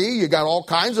debris, you got all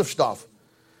kinds of stuff.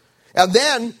 And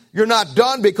then you're not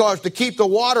done because to keep the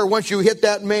water, once you hit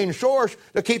that main source,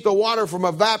 to keep the water from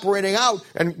evaporating out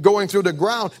and going through the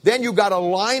ground, then you got to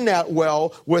line that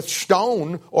well with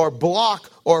stone or block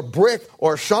or brick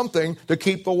or something to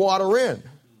keep the water in.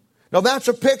 Now that's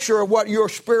a picture of what your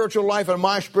spiritual life and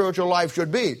my spiritual life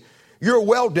should be. You're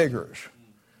well diggers.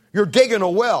 You're digging a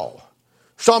well.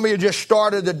 Some of you just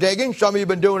started the digging. Some of you have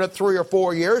been doing it 3 or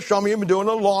 4 years. Some of you have been doing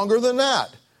it longer than that.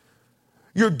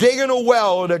 You're digging a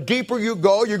well, and the deeper you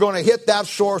go, you're going to hit that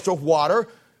source of water.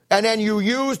 And then you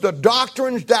use the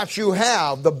doctrines that you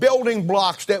have, the building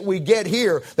blocks that we get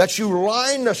here, that you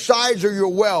line the sides of your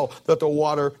well, that the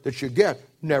water that you get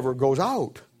never goes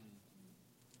out.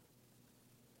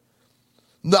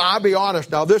 Now, I'll be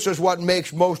honest now, this is what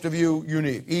makes most of you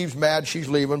unique. Eve's mad, she's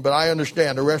leaving, but I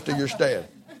understand the rest of you are staying.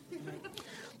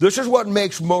 This is what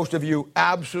makes most of you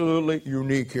absolutely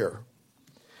unique here.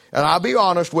 And I'll be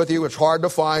honest with you, it's hard to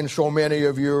find so many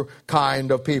of your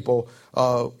kind of people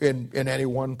in any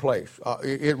one place.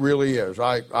 It really is.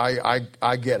 I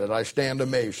get it. I stand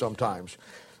amazed sometimes.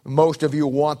 Most of you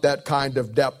want that kind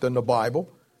of depth in the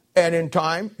Bible, and in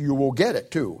time, you will get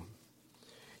it too.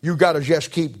 You got to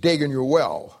just keep digging your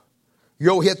well.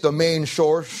 You'll hit the main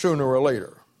source sooner or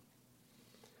later.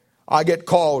 I get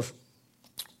calls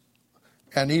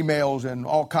and emails and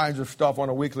all kinds of stuff on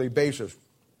a weekly basis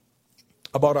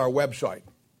about our website.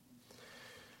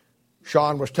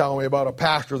 Sean was telling me about a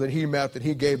pastor that he met that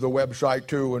he gave the website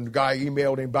to, and the guy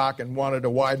emailed him back and wanted a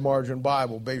wide margin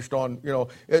Bible based on,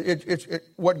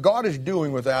 what God is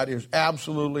doing with that is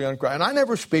absolutely incredible. And I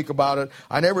never speak about it.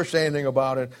 I never say anything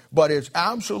about it, but it's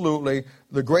absolutely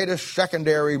the greatest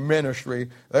secondary ministry.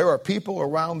 There are people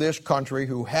around this country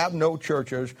who have no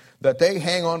churches that they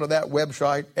hang on to that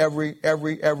website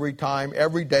every time,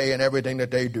 every day, and everything that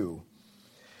they do.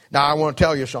 Now, I want to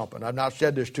tell you something. I've not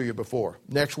said this to you before.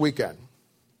 Next weekend,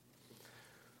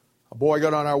 a boy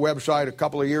got on our website a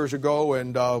couple of years ago,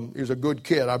 and he's a good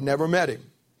kid. I've never met him,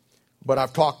 but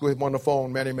I've talked with him on the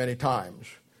phone many, many times.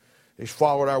 He's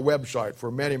followed our website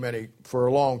for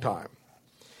a long time.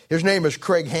 His name is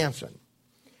Craig Hansen,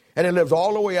 and he lives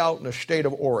all the way out in the state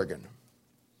of Oregon.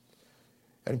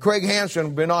 And Craig Hansen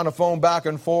has been on the phone back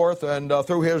and forth, and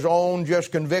through his own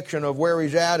just conviction of where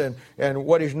he's at and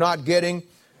what he's not getting,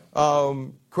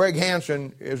 Craig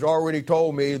Hansen has already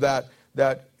told me that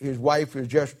his wife has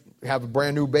just have a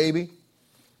brand new baby.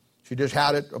 She just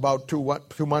had it about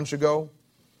 2 months ago.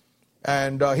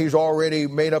 And he's already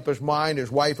made up his mind. His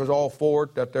wife is all for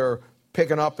it, that they're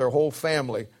picking up their whole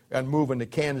family and moving to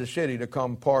Kansas City to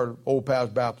become part of Old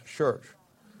Paths Baptist Church.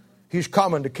 He's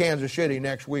coming to Kansas City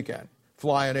next weekend,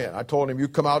 flying in. I told him, you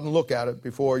come out and look at it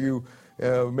before you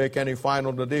make any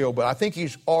final deal. But I think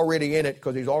he's already in it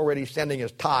because he's already sending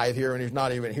his tithe here, and he's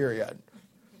not even here yet.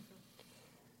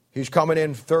 He's coming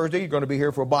in Thursday. He's going to be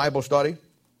here for a Bible study.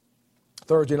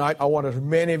 Thursday night, I want as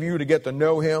many of you to get to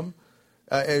know him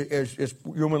as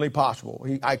humanly possible.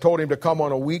 I told him to come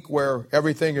on a week where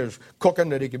everything is cooking,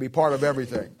 that he can be part of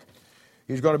everything.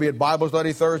 He's going to be at Bible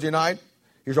study Thursday night.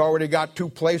 He's already got 2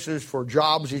 places for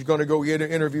jobs. He's going to go get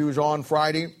interviews on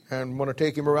Friday, and I'm going to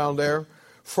take him around there.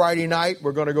 Friday night,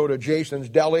 we're going to go to Jason's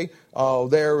Deli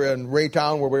there in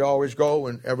Raytown, where we always go,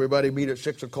 and everybody meet at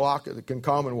 6 o'clock. They can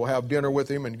come, and we'll have dinner with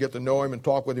him and get to know him and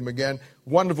talk with him again.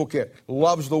 Wonderful kid.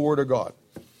 Loves the Word of God.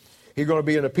 He's going to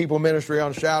be in the people ministry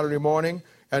on Saturday morning,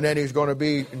 and then he's going to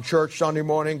be in church Sunday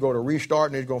morning, go to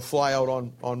Restart, and he's going to fly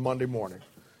out on Monday morning.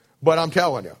 But I'm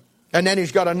telling you. And then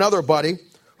he's got another buddy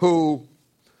who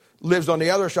lives on the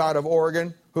other side of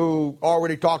Oregon, who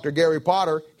already talked to Gary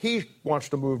Potter. He wants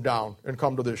to move down and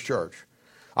come to this church.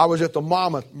 I was at the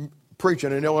Monmouth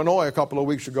preaching in Illinois a couple of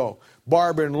weeks ago.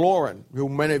 Barbara and Lauren, who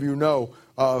many of you know,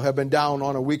 have been down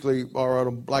on a weekly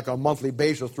or like a monthly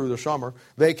basis through the summer.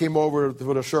 They came over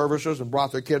for the services and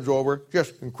brought their kids over.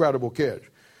 Just incredible kids.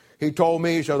 He told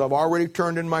me, he said, I've already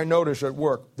turned in my notice at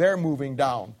work. They're moving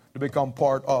down to become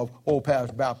part of Old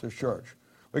Paths Baptist Church.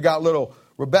 We got little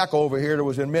Rebecca over here that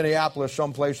was in Minneapolis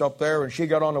someplace up there, and she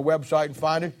got on the website and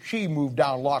found it. She moved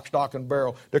down lock, stock, and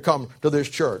barrel to come to this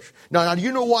church. Now, do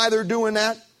you know why they're doing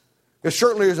that? It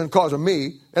certainly isn't because of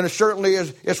me, and it certainly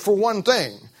is. It's for one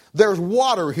thing. There's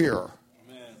water here.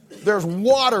 Amen. There's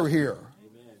water here.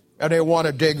 Amen. And they want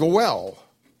to dig a well.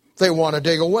 They want to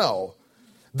dig a well.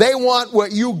 They want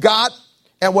what you got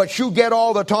and what you get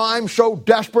all the time so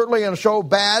desperately and so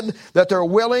bad that they're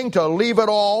willing to leave it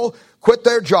all, quit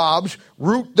their jobs,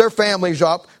 root their families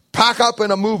up, pack up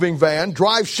in a moving van,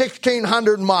 drive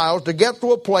 1,600 miles to get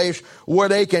to a place where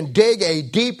they can dig a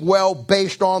deep well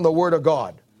based on the Word of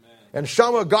God. Amen. And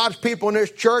some of God's people in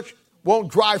this church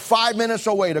won't drive 5 minutes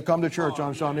away to come to church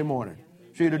on Sunday morning.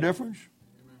 See the difference?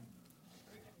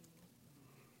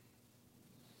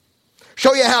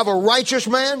 So you have a righteous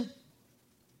man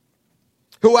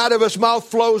who out of his mouth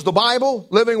flows the Bible,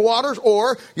 living waters,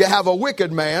 or you have a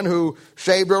wicked man who,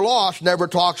 saved or lost, never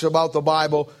talks about the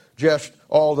Bible, just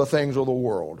all the things of the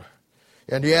world.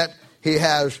 And yet he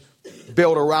has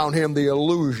built around him the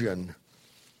illusion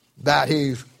that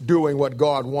he's doing what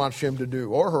God wants him to do,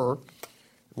 or her,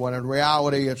 when in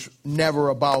reality it's never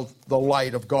about the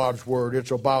light of God's Word.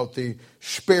 It's about the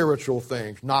spiritual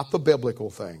things, not the biblical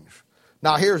things.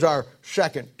 Now here's our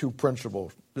second two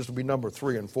principles. This will be number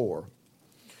 3 and 4.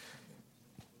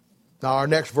 Now our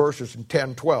next verse is in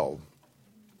 10:12.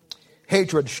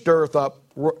 Hatred stirreth up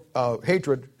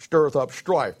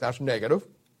strife. That's negative.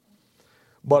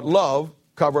 But love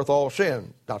covereth all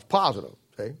sin. That's positive.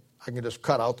 See? I can just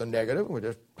cut out the negative and we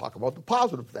just talk about the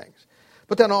positive things.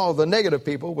 But then all the negative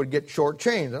people would get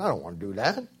shortchanged, and I don't want to do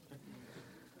that.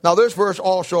 Now this verse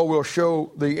also will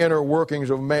show the inner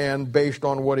workings of man based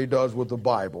on what he does with the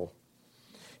Bible.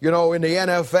 You know, in the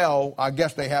NFL, I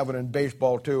guess they have it in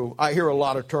baseball too. I hear a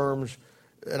lot of terms,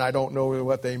 and I don't know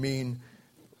what they mean,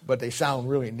 but they sound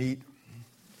really neat.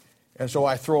 And so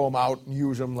I throw them out and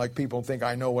use them like people think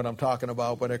I know what I'm talking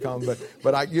about when it comes.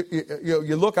 But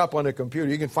you look up on the computer,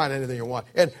 you can find anything you want.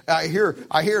 And I hear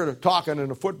talking in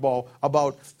the football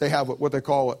about they have what they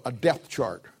call a depth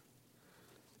chart.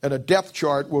 And a depth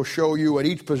chart will show you at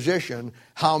each position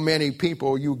how many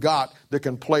people you got that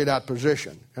can play that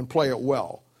position and play it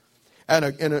well. And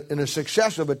in a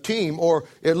success of a team, or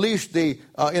at least in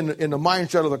the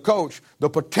mindset of the coach, the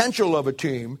potential of a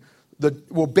team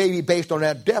that will be based on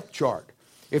that depth chart.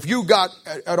 If you got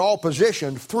at all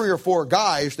positions 3 or 4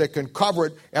 guys that can cover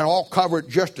it and all cover it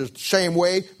just the same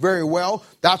way very well,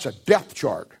 that's a depth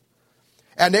chart.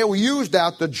 And they will use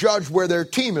that to judge where their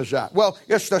team is at. Well,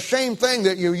 it's the same thing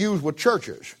that you use with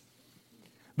churches.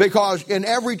 Because in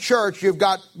every church you've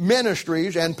got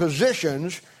ministries and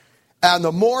positions, and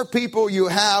the more people you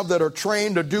have that are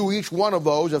trained to do each one of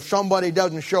those, if somebody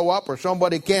doesn't show up or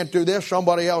somebody can't do this,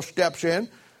 somebody else steps in,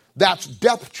 that's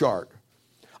depth chart.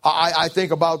 I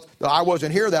think about, I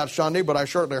wasn't here that Sunday, but I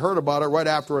certainly heard about it right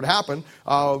after it happened.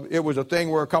 It was a thing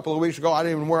where a couple of weeks ago, I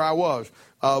didn't even know where I was,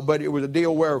 but it was a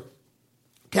deal where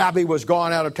Cabby was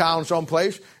gone out of town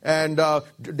someplace, and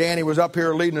Danny was up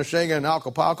here leading us singing in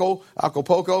Acapulco,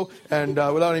 and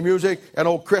without any music, and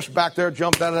old Chris back there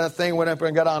jumped out of that thing, went up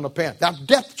and got on the pen. That's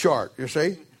depth chart, you see.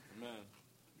 Amen.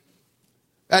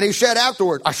 And he said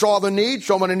afterward, I saw the need,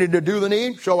 someone needed to do the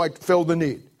need, so I filled the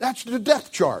need. That's the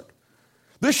depth chart.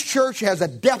 This church has a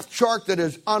depth chart that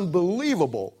is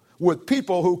unbelievable with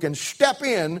people who can step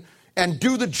in and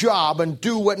do the job and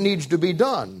do what needs to be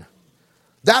done.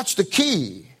 That's the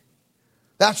key.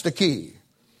 That's the key.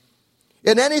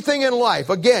 In anything in life,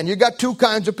 again, you got 2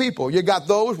 kinds of people. You got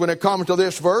those, when it comes to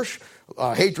this verse,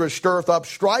 hatred stirreth up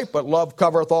strife, but love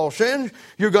covereth all sins.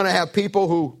 You're going to have people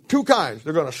who, 2 kinds.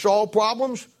 They're going to solve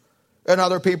problems, and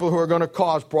other people who are going to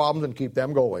cause problems and keep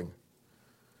them going.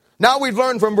 Now we've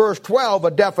learned from verse 12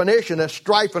 a definition that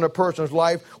strife in a person's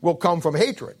life will come from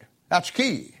hatred. That's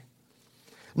key.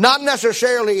 Not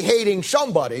necessarily hating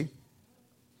somebody,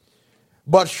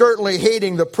 but certainly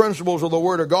hating the principles of the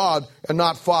Word of God and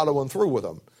not following through with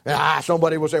them. And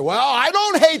somebody will say, well, I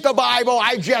don't hate the Bible,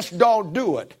 I just don't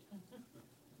do it.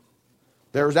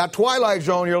 There's that twilight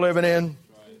zone you're living in.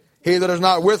 He that is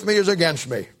not with me is against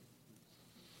me.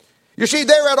 You see,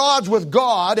 they're at odds with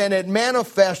God, and it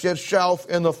manifests itself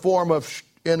in the form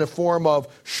of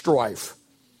strife.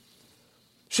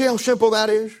 See how simple that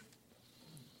is?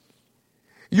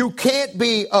 You can't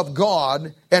be of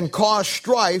God and cause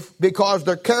strife, because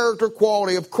the character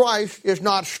quality of Christ is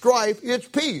not strife, it's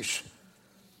peace.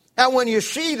 And when you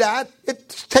see that,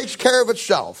 it takes care of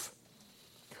itself.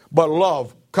 But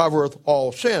love covereth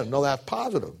all sin. No, that's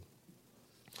positive.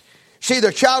 See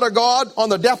the child of God on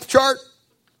the depth chart,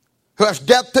 who has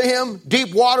depth to him,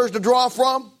 deep waters to draw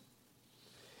from?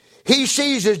 He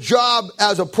sees his job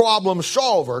as a problem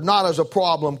solver, not as a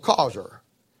problem causer.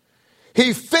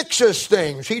 He fixes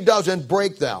things. He doesn't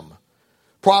break them.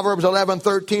 Proverbs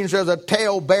 11:13 says, a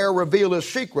talebearer revealeth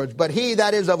secrets, but he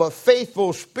that is of a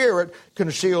faithful spirit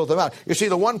concealeth them out. You see,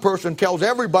 the one person tells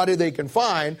everybody they can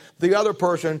find. The other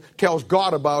person tells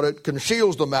God about it,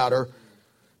 conceals the matter,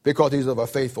 because he's of a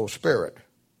faithful spirit.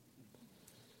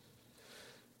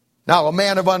 Now, a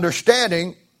man of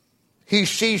understanding, he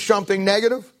sees something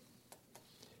negative,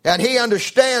 and he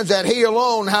understands that he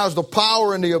alone has the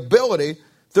power and the ability,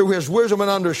 through his wisdom and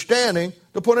understanding,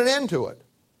 to put an end to it.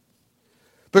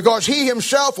 Because he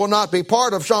himself will not be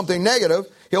part of something negative.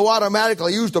 He'll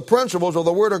automatically use the principles of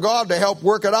the Word of God to help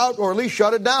work it out, or at least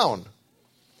shut it down.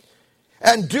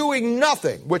 And doing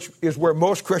nothing, which is where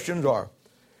most Christians are.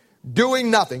 Doing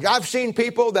nothing. I've seen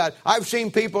people that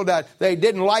they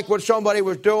didn't like what somebody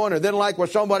was doing, or didn't like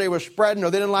what somebody was spreading, or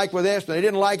they didn't like with this, and they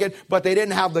didn't like it, but they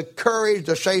didn't have the courage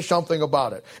to say something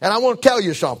about it. And I want to tell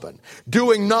you something.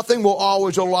 Doing nothing will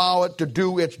always allow it to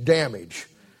do its damage.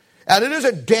 And it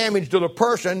isn't damage to the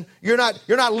person. You're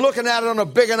not looking at it on a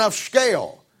big enough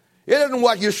scale. It isn't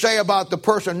what you say about the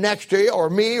person next to you,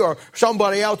 or me, or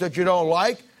somebody else that you don't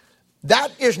like.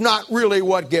 That is not really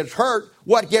what gets hurt.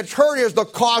 What gets hurt is the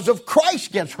cause of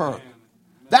Christ gets hurt.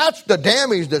 That's the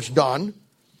damage that's done.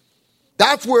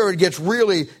 That's where it gets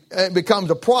really, it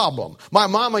becomes a problem. My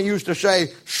mama used to say,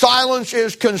 silence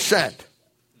is consent.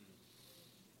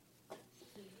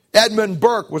 Edmund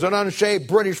Burke was an unsaved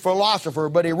British philosopher,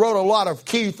 but he wrote a lot of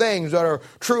key things that are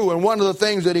true. And one of the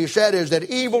things that he said is that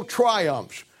evil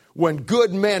triumphs when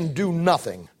good men do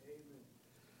nothing.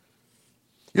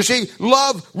 You see,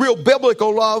 love, real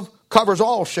biblical love, covers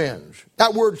all sins.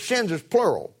 That word sins is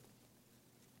plural.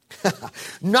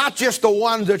 Not just the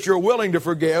ones that you're willing to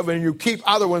forgive, and you keep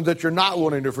other ones that you're not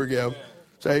willing to forgive.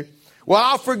 Say, well,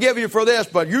 I'll forgive you for this,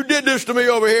 but you did this to me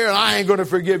over here, and I ain't going to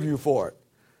forgive you for it.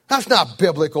 That's not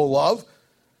biblical love.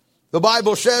 The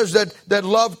Bible says that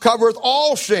love covereth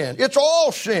all sin. It's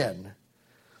all sin.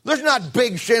 There's not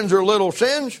big sins or little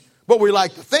sins, but we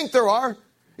like to think there are.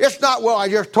 It's not, well, I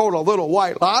just told a little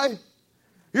white lie.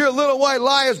 Your little white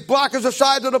lie is black as the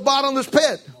sides of the bottomless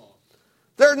pit.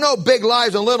 There's no big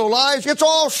lies and little lies. It's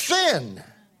all sin.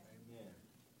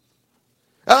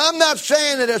 And I'm not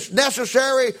saying that it's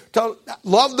necessary to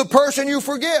love the person you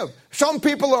forgive. Some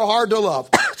people are hard to love.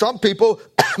 Some people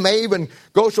may even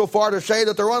go so far to say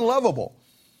that they're unlovable.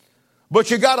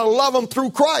 But you got to love them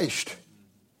through Christ.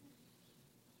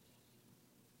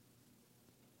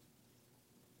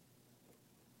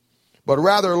 But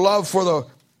rather love for the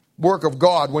work of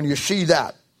God. When you see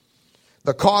that,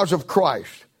 the cause of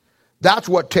Christ, that's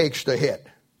what takes the hit.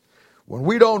 When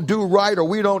we don't do right, or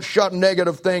we don't shut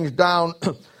negative things down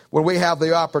when we have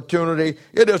the opportunity,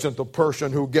 it isn't the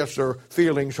person who gets their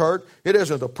feelings hurt. It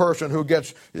isn't the person who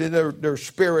gets their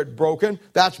spirit broken.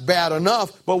 That's bad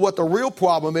enough. But what the real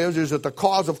problem is that the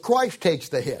cause of Christ takes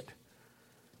the hit.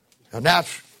 And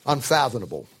that's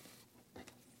unfathomable.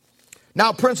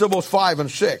 Now, principles 5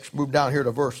 and 6. Move down here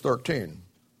to verse 13.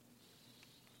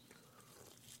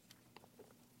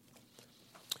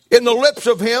 In the lips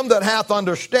of him that hath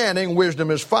understanding, wisdom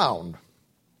is found.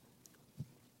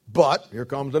 But, here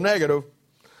comes the negative,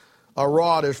 a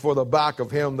rod is for the back of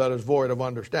him that is void of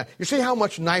understanding. You see how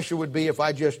much nicer it would be if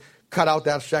I just cut out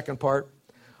that second part?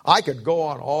 I could go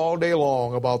on all day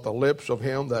long about the lips of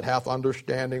him that hath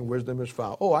understanding, wisdom is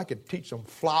found. Oh, I could teach some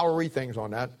flowery things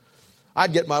on that.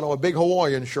 I'd get a big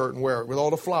Hawaiian shirt and wear it with all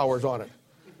the flowers on it.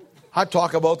 I'd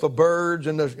talk about the birds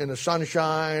and the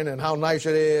sunshine and how nice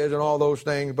it is and all those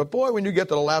things. But boy, when you get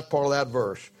to the last part of that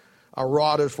verse, a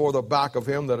rod is for the back of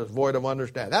him that is void of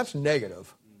understanding. That's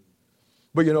negative.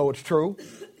 But you know it's true.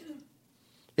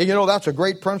 And you know that's a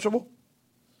great principle.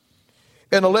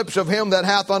 In the lips of him that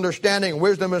hath understanding,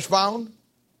 wisdom is found.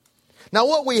 Now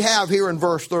what we have here in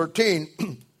verse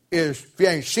 13 is, if you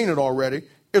ain't seen it already,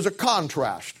 is a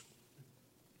contrast.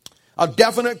 A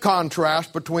definite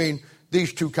contrast between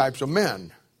these two types of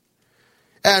men.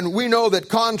 And we know that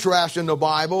contrasts in the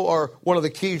Bible are one of the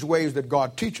key ways that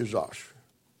God teaches us.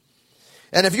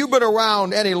 And if you've been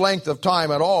around any length of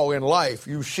time at all in life,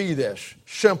 you see this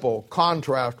simple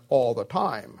contrast all the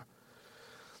time.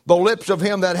 The lips of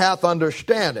him that hath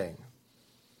understanding.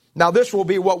 Now, this will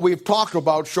be what we've talked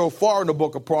about so far in the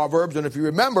book of Proverbs. And if you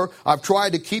remember, I've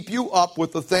tried to keep you up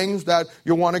with the things that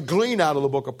you want to glean out of the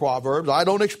book of Proverbs. I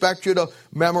don't expect you to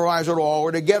memorize it all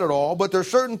or to get it all, but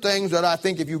there's certain things that I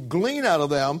think if you glean out of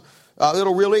them,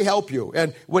 it'll really help you.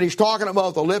 And when he's talking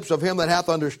about the lips of him that hath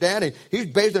understanding, he's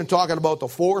basically talking about the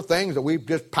four things that we've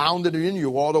just pounded in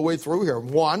you all the way through here.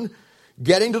 One,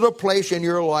 getting to the place in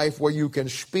your life where you can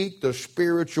speak the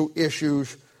spiritual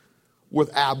issues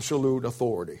with absolute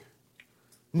authority.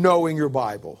 Knowing your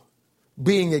Bible.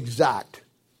 Being exact.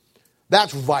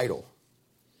 That's vital.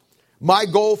 My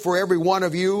goal for every one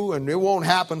of you, and it won't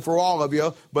happen for all of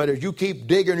you, but as you keep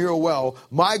digging your well,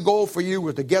 my goal for you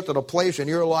is to get to the place in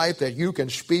your life that you can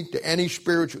speak to any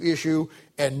spiritual issue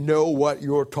and know what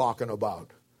you're talking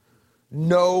about.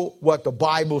 Know what the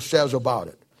Bible says about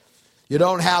it. You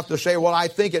don't have to say, well, I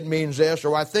think it means this,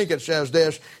 or I think it says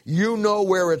this. You know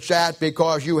where it's at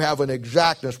because you have an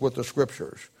exactness with the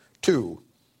Scriptures. Two,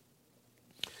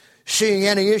 seeing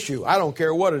any issue, I don't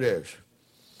care what it is.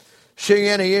 Seeing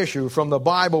any issue from the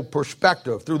Bible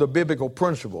perspective, through the biblical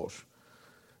principles,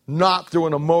 not through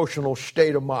an emotional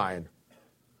state of mind.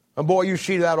 And boy, you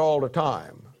see that all the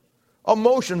time.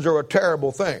 Emotions are a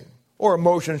terrible thing, or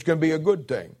emotions can be a good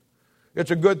thing.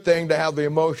 It's a good thing to have the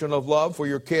emotion of love for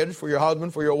your kids, for your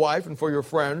husband, for your wife, and for your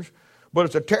friends. But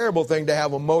it's a terrible thing to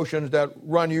have emotions that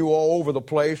run you all over the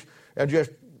place and just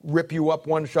rip you up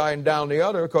one side and down the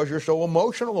other because you're so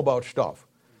emotional about stuff.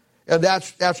 And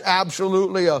that's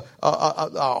absolutely a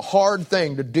hard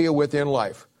thing to deal with in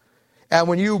life. And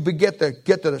when you get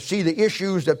to see the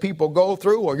issues that people go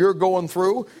through or you're going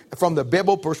through from the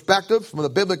biblical perspective, from the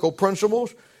biblical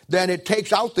principles, then it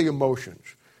takes out the emotions.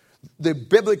 The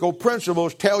biblical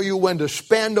principles tell you when to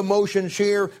spend emotions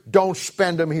here, don't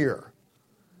spend them here.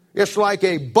 It's like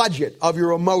a budget of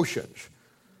your emotions.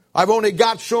 I've only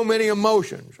got so many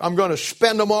emotions. I'm going to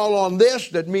spend them all on this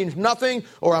that means nothing,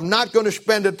 or I'm not going to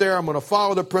spend it there. I'm going to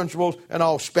follow the principles, and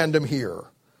I'll spend them here.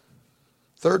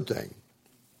 Third thing,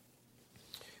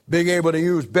 being able to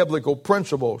use biblical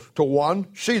principles to, one,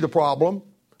 see the problem,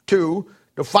 two,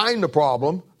 define the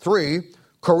problem, three,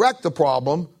 correct the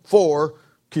problem, four,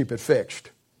 keep it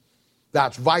fixed.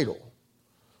 That's vital.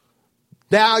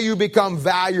 Now you become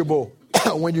valuable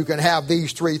when you can have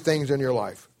these three things in your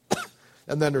life.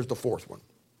 And then there's the fourth one.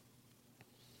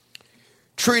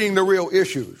 Treating the real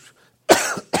issues,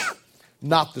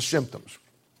 not the symptoms.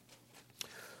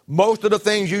 Most of the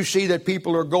things you see that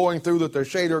people are going through, that they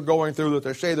say they're going through, that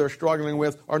they say they're struggling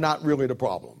with, are not really the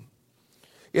problem.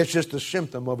 It's just a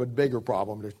symptom of a bigger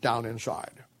problem that's down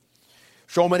inside.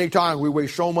 So many times we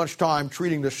waste so much time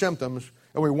treating the symptoms,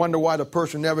 and we wonder why the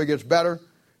person never gets better.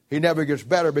 He never gets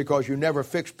better because you never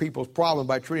fix people's problem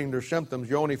by treating their symptoms.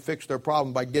 You only fix their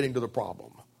problem by getting to the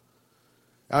problem.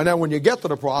 And then when you get to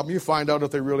the problem, you find out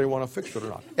if they really want to fix it or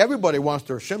not. Everybody wants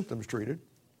their symptoms treated.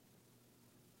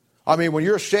 I mean, when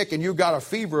you're sick and you've got a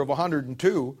fever of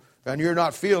 102 and you're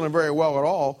not feeling very well at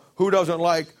all, who doesn't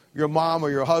like your mom or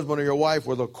your husband or your wife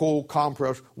with a cold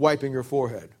compress wiping your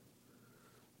forehead?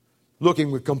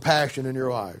 Looking with compassion in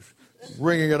your eyes,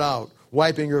 wringing it out,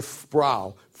 wiping your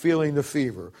brow, feeling the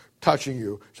fever, touching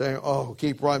you, saying, oh,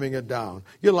 keep rubbing it down.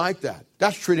 You like that.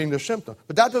 That's treating the symptom.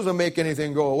 But that doesn't make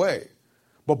anything go away.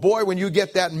 But boy, when you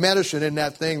get that medicine in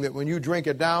that thing, that when you drink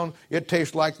it down, it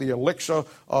tastes like the elixir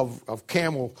of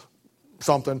camel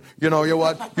something. You know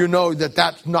what? You know that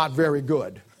that's not very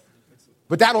good.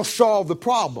 But that'll solve the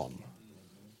problem.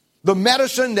 The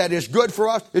medicine that is good for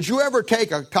us, did you ever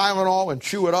take a Tylenol and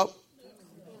chew it up?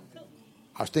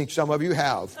 I think some of you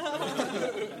have.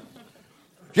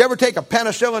 Did you ever take a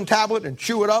penicillin tablet and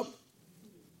chew it up?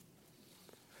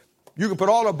 You can put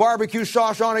all the barbecue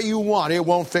sauce on it you want. It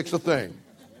won't fix a thing.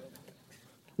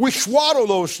 We swallow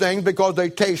those things because they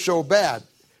taste so bad.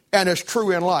 And it's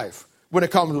true in life when it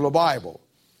comes to the Bible.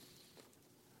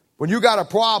 When you got a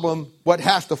problem, what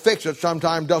has to fix it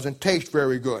sometimes doesn't taste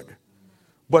very good.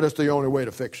 But it's the only way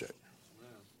to fix it.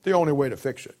 The only way to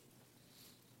fix it.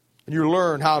 And you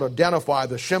learn how to identify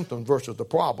the symptom versus the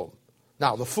problem.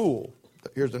 Now, the fool.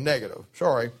 Here's the negative.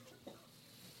 Sorry.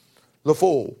 The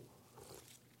fool.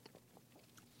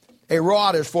 A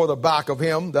rod is for the back of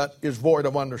him that is void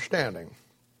of understanding.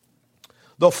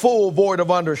 The fool void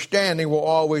of understanding will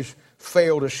always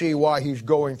fail to see why he's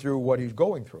going through what he's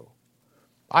going through.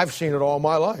 I've seen it all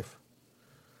my life.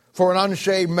 For an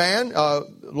unsaved man,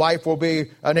 life will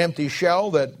be an empty shell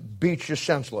that beats you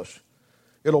senseless.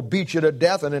 It'll beat you to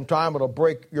death, and in time it'll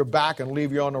break your back and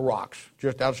leave you on the rocks.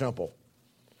 Just that simple.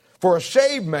 For a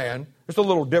saved man, it's a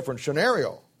little different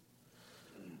scenario.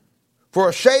 For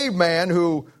a saved man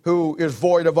who is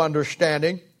void of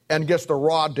understanding and gets the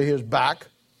rod to his back,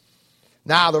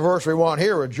 Now, the verse we want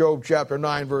here is Job chapter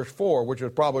 9, verse 4, which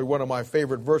is probably one of my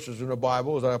favorite verses in the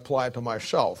Bible as I apply it to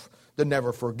myself, to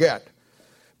never forget.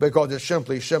 Because it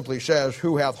simply says,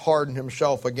 who hath hardened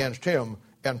himself against him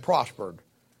and prospered?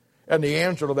 And the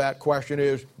answer to that question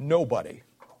is nobody.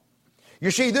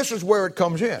 You see, this is where it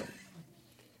comes in.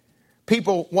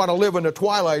 People want to live in the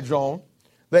twilight zone.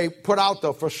 They put out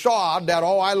the facade that,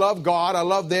 oh, I love God, I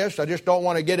love this, I just don't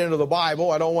want to get into the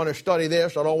Bible, I don't want to study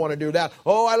this, I don't want to do that.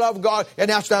 Oh, I love God, and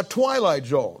that's that twilight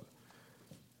zone.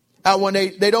 And when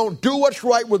they don't do what's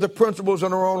right with the principles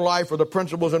in their own life or the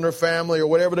principles in their family or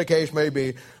whatever the case may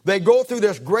be, they go through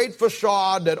this great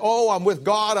facade that, oh, I'm with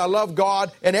God, I love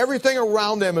God, and everything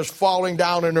around them is falling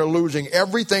down and they're losing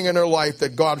everything in their life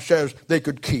that God says they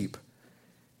could keep.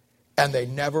 And they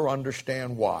never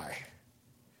understand why.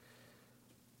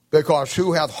 Because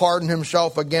who hath hardened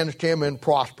himself against him and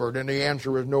prospered? And the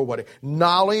answer is nobody.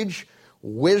 Knowledge,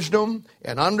 wisdom,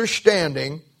 and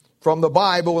understanding from the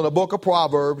Bible and the book of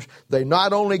Proverbs, they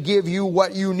not only give you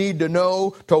what you need to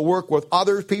know to work with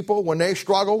other people when they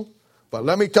struggle, but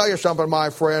let me tell you something,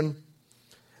 my friend.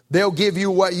 They'll give you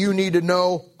what you need to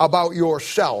know about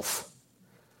yourself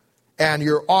and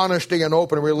your honesty and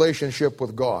open relationship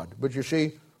with God. But you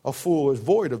see, a fool is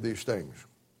void of these things.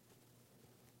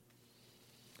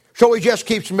 So he just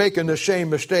keeps making the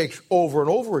same mistakes over and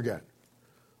over again.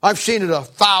 I've seen it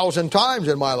 1,000 times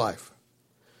in my life.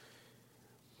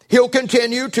 He'll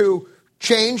continue to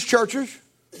change churches.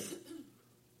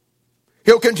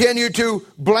 He'll continue to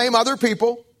blame other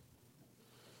people.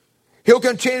 He'll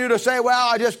continue to say, well,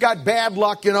 I just got bad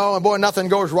luck, and boy, nothing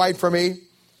goes right for me.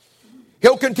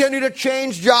 He'll continue to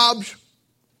change jobs.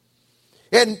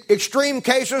 In extreme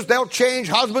cases, they'll change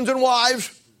husbands and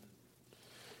wives.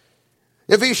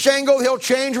 If he's single, he'll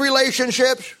change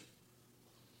relationships.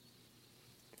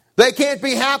 They can't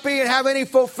be happy and have any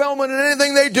fulfillment in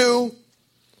anything they do.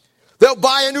 They'll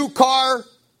buy a new car,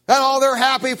 and they're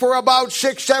happy for about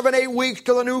 6, 7, 8 weeks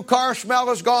till the new car smell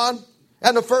is gone,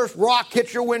 and the first rock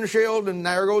hits your windshield, and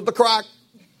there goes the crack.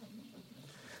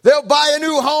 They'll buy a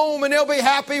new home, and they'll be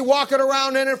happy walking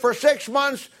around in it for 6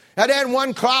 months, and then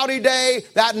one cloudy day,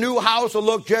 that new house will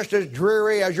look just as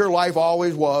dreary as your life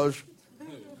always was.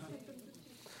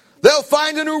 They'll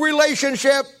find a new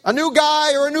relationship, a new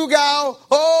guy or a new gal.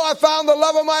 Oh, I found the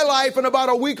love of my life. And about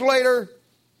a week later,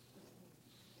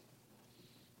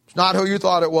 it's not who you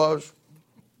thought it was.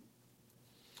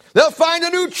 They'll find a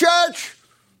new church.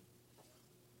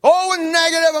 Oh, and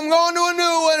negative, I'm going to a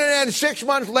new one. And then 6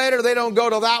 months later, they don't go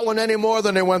to that one any more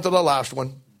than they went to the last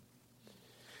one.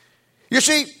 You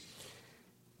see,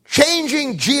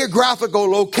 changing geographical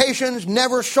locations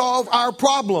never solve our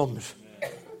problems.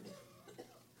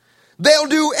 They'll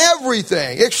do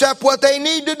everything except what they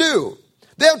need to do.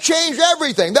 They'll change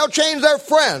everything. They'll change their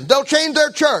friends. They'll change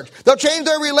their church. They'll change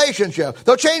their relationship.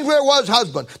 They'll change their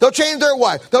husband. They'll change their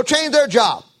wife. They'll change their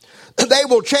job. They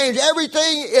will change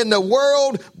everything in the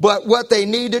world but what they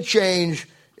need to change,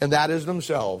 and that is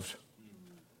themselves.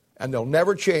 And they'll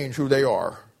never change who they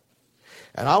are.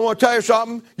 And I want to tell you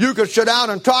something. You can sit down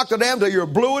and talk to them till you're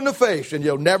blue in the face, and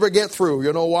you'll never get through.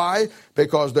 You know why?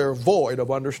 Because they're void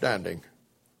of understanding.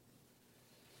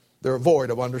 They're void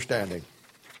of understanding.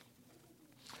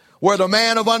 Where the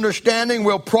man of understanding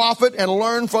will profit and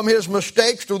learn from his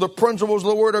mistakes through the principles of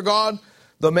the Word of God,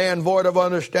 the man void of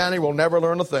understanding will never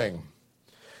learn a thing.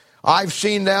 I've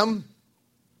seen them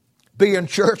be in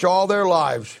church all their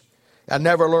lives and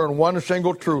never learn one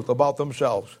single truth about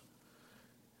themselves.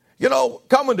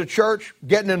 Coming to church,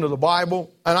 getting into the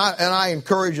Bible, and I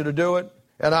encourage you to do it.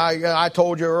 And I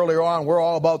told you earlier on, we're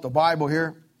all about the Bible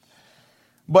here.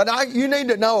 But you need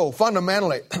to know,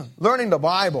 fundamentally, learning the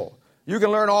Bible, you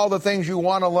can learn all the things you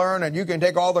want to learn, and you can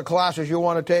take all the classes you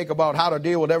want to take about how to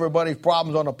deal with everybody's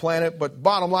problems on the planet. But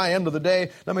bottom line, end of the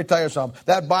day, let me tell you something.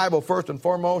 That Bible, first and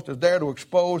foremost, is there to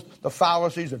expose the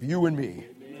fallacies of you and me.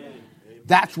 Amen.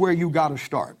 That's where you got to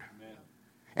start. Amen.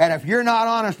 And if you're not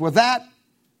honest with that,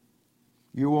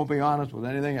 you won't be honest with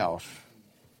anything else.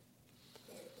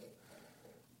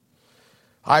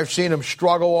 I've seen them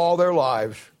struggle all their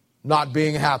lives. Not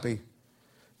being happy,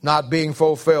 not being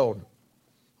fulfilled,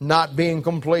 not being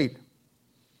complete.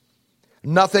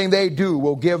 Nothing they do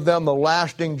will give them the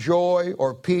lasting joy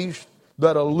or peace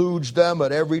that eludes them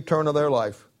at every turn of their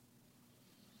life.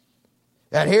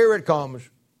 And here it comes,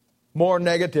 more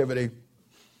negativity.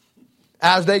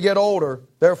 As they get older,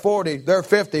 they're 40, they're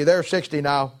 50, they're 60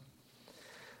 now.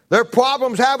 Their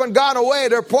problems haven't gone away.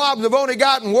 Their problems have only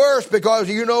gotten worse because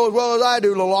you know as well as I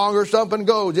do, the longer something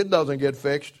goes, it doesn't get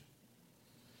fixed.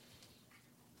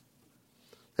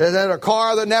 There's a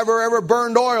car that never ever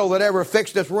burned oil that ever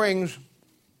fixed its rings.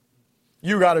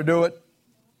 You got to do it.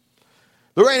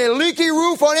 There ain't a leaky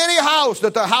roof on any house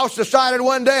that the house decided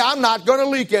one day, I'm not going to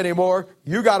leak anymore.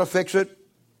 You got to fix it.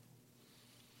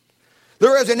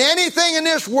 There isn't anything in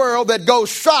this world that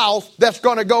goes south that's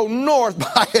going to go north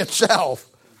by itself.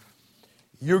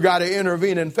 You got to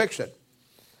intervene and fix it.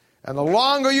 And the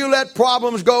longer you let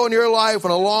problems go in your life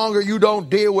and the longer you don't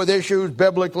deal with issues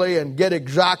biblically and get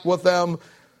exact with them,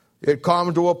 it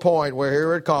comes to a point where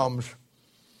here it comes.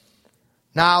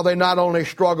 Now they not only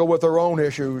struggle with their own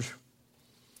issues,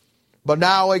 but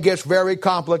now it gets very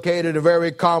complicated and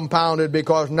very compounded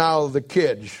because now the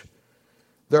kids,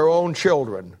 their own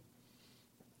children,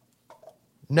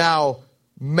 now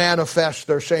manifest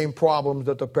their same problems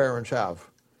that the parents have.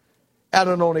 And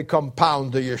it only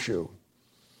compounds the issue.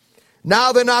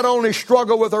 Now they not only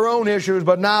struggle with their own issues,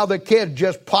 but now the kids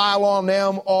just pile on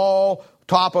them, all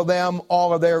top of them,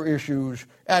 all of their issues,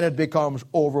 and it becomes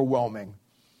overwhelming.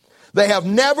 They have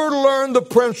never learned the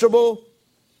principle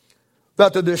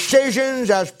that the decisions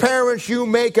as parents you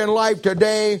make in life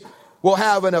today will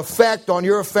have an effect on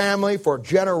your family for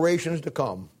generations to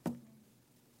come.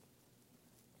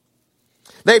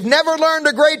 They've never learned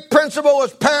a great principle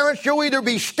as parents. You'll either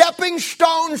be stepping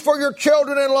stones for your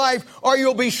children in life or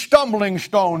you'll be stumbling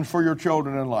stones for your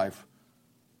children in life.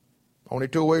 Only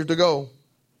two ways to go.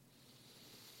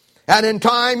 And in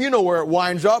time, you know where it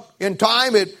winds up. In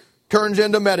time, it turns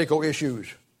into medical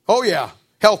issues. Oh yeah,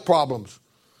 health problems.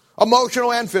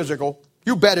 Emotional and physical.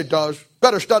 You bet it does.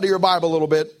 Better study your Bible a little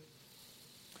bit.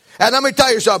 And let me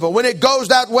tell you something, when it goes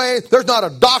that way, there's not a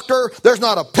doctor, there's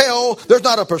not a pill, there's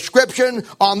not a prescription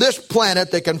on this planet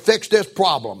that can fix this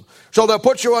problem. So they'll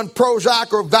put you on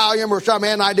Prozac or Valium or some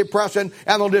antidepressant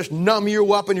and they'll just numb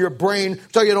you up in your brain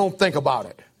so you don't think about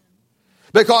it.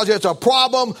 Because it's a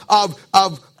problem of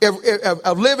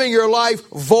living your life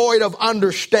void of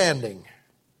understanding.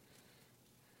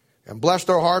 And bless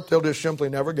their heart, they'll just simply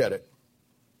never get it.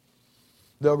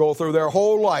 They'll go through their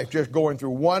whole life just going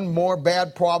through one more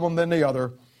bad problem than the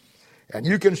other. And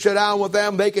you can sit down with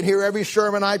them. They can hear every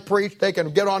sermon I preach. They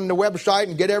can get on the website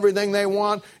and get everything they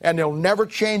want. And they'll never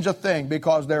change a thing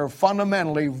because they're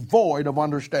fundamentally void of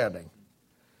understanding.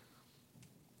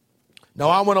 Now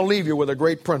I want to leave you with a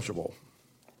great principle.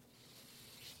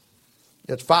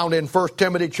 It's found in 1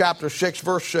 Timothy chapter 6,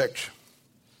 verse 6.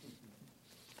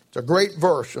 It's a great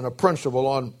verse and a principle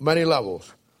on many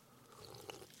levels.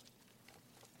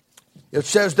 It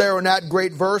says there in that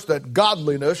great verse that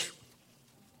godliness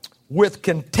with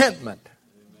contentment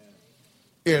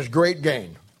is great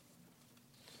gain.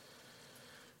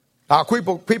 Now,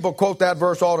 people quote that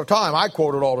verse all the time. I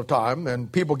quote it all the time,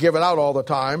 and people give it out all the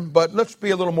time. But let's be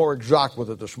a little more exact with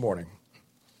it this morning.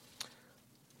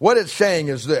 What it's saying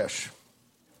is this.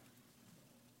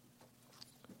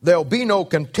 There'll be no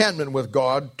contentment with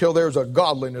God till there's a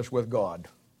godliness with God.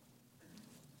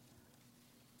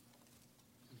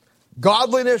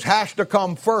 Godliness has to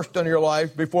come first in your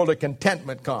life before the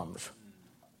contentment comes.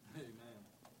 Amen.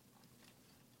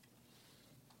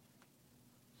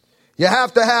 You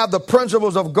have to have the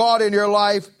principles of God in your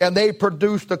life, and they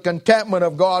produce the contentment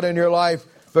of God in your life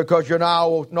because you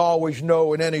now always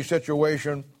know in any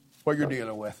situation what you're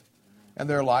dealing with. And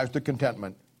there lies the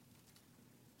contentment.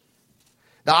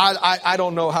 Now, I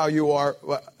don't know how you are.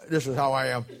 This is how I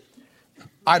am.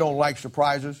 I don't like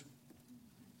surprises.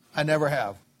 I never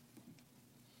have.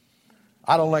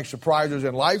 I don't like surprises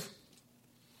in life.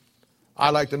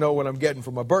 I like to know what I'm getting for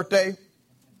my birthday.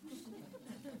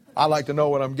 I like to know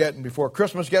what I'm getting before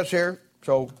Christmas gets here.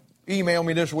 So email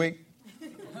me this week.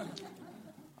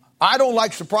 I don't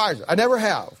like surprises. I never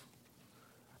have.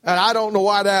 And I don't know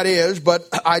why that is, but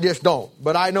I just don't.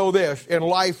 But I know this. In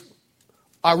life,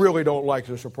 I really don't like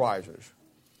the surprises.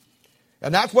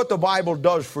 And that's what the Bible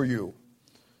does for you.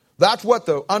 That's what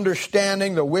the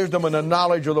understanding, the wisdom, and the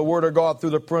knowledge of the Word of God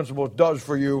through the principles does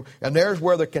for you. And there's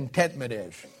where the contentment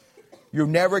is. You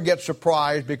never get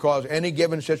surprised because any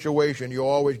given situation, you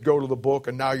always go to the book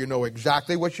and now you know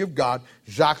exactly what you've got,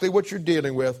 exactly what you're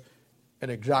dealing with,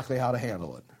 and exactly how to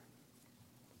handle it.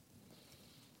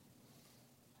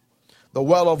 The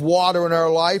well of water in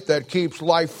our life that keeps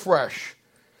life fresh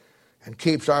and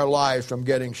keeps our lives from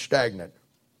getting stagnant.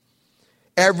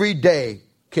 Every day,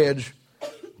 kids,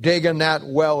 digging that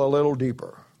well a little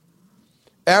deeper.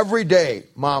 Every day,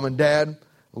 mom and dad,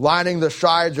 lining the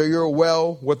sides of your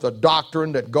well with the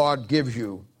doctrine that God gives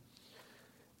you.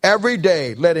 Every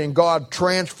day, letting God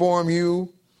transform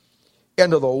you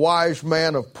into the wise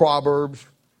man of Proverbs,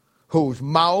 whose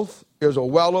mouth is a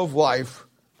well of life,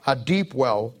 a deep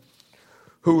well,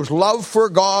 whose love for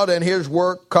God and His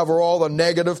work cover all the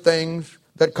negative things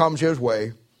that comes his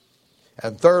way.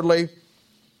 And thirdly,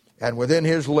 and within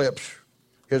his lips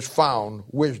is found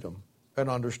wisdom and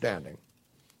understanding.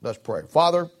 Let's pray.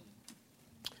 Father,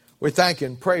 we thank you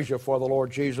and praise you for the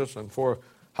Lord Jesus and for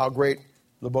how great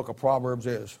the book of Proverbs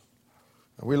is.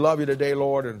 And we love you today,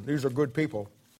 Lord, and these are good people.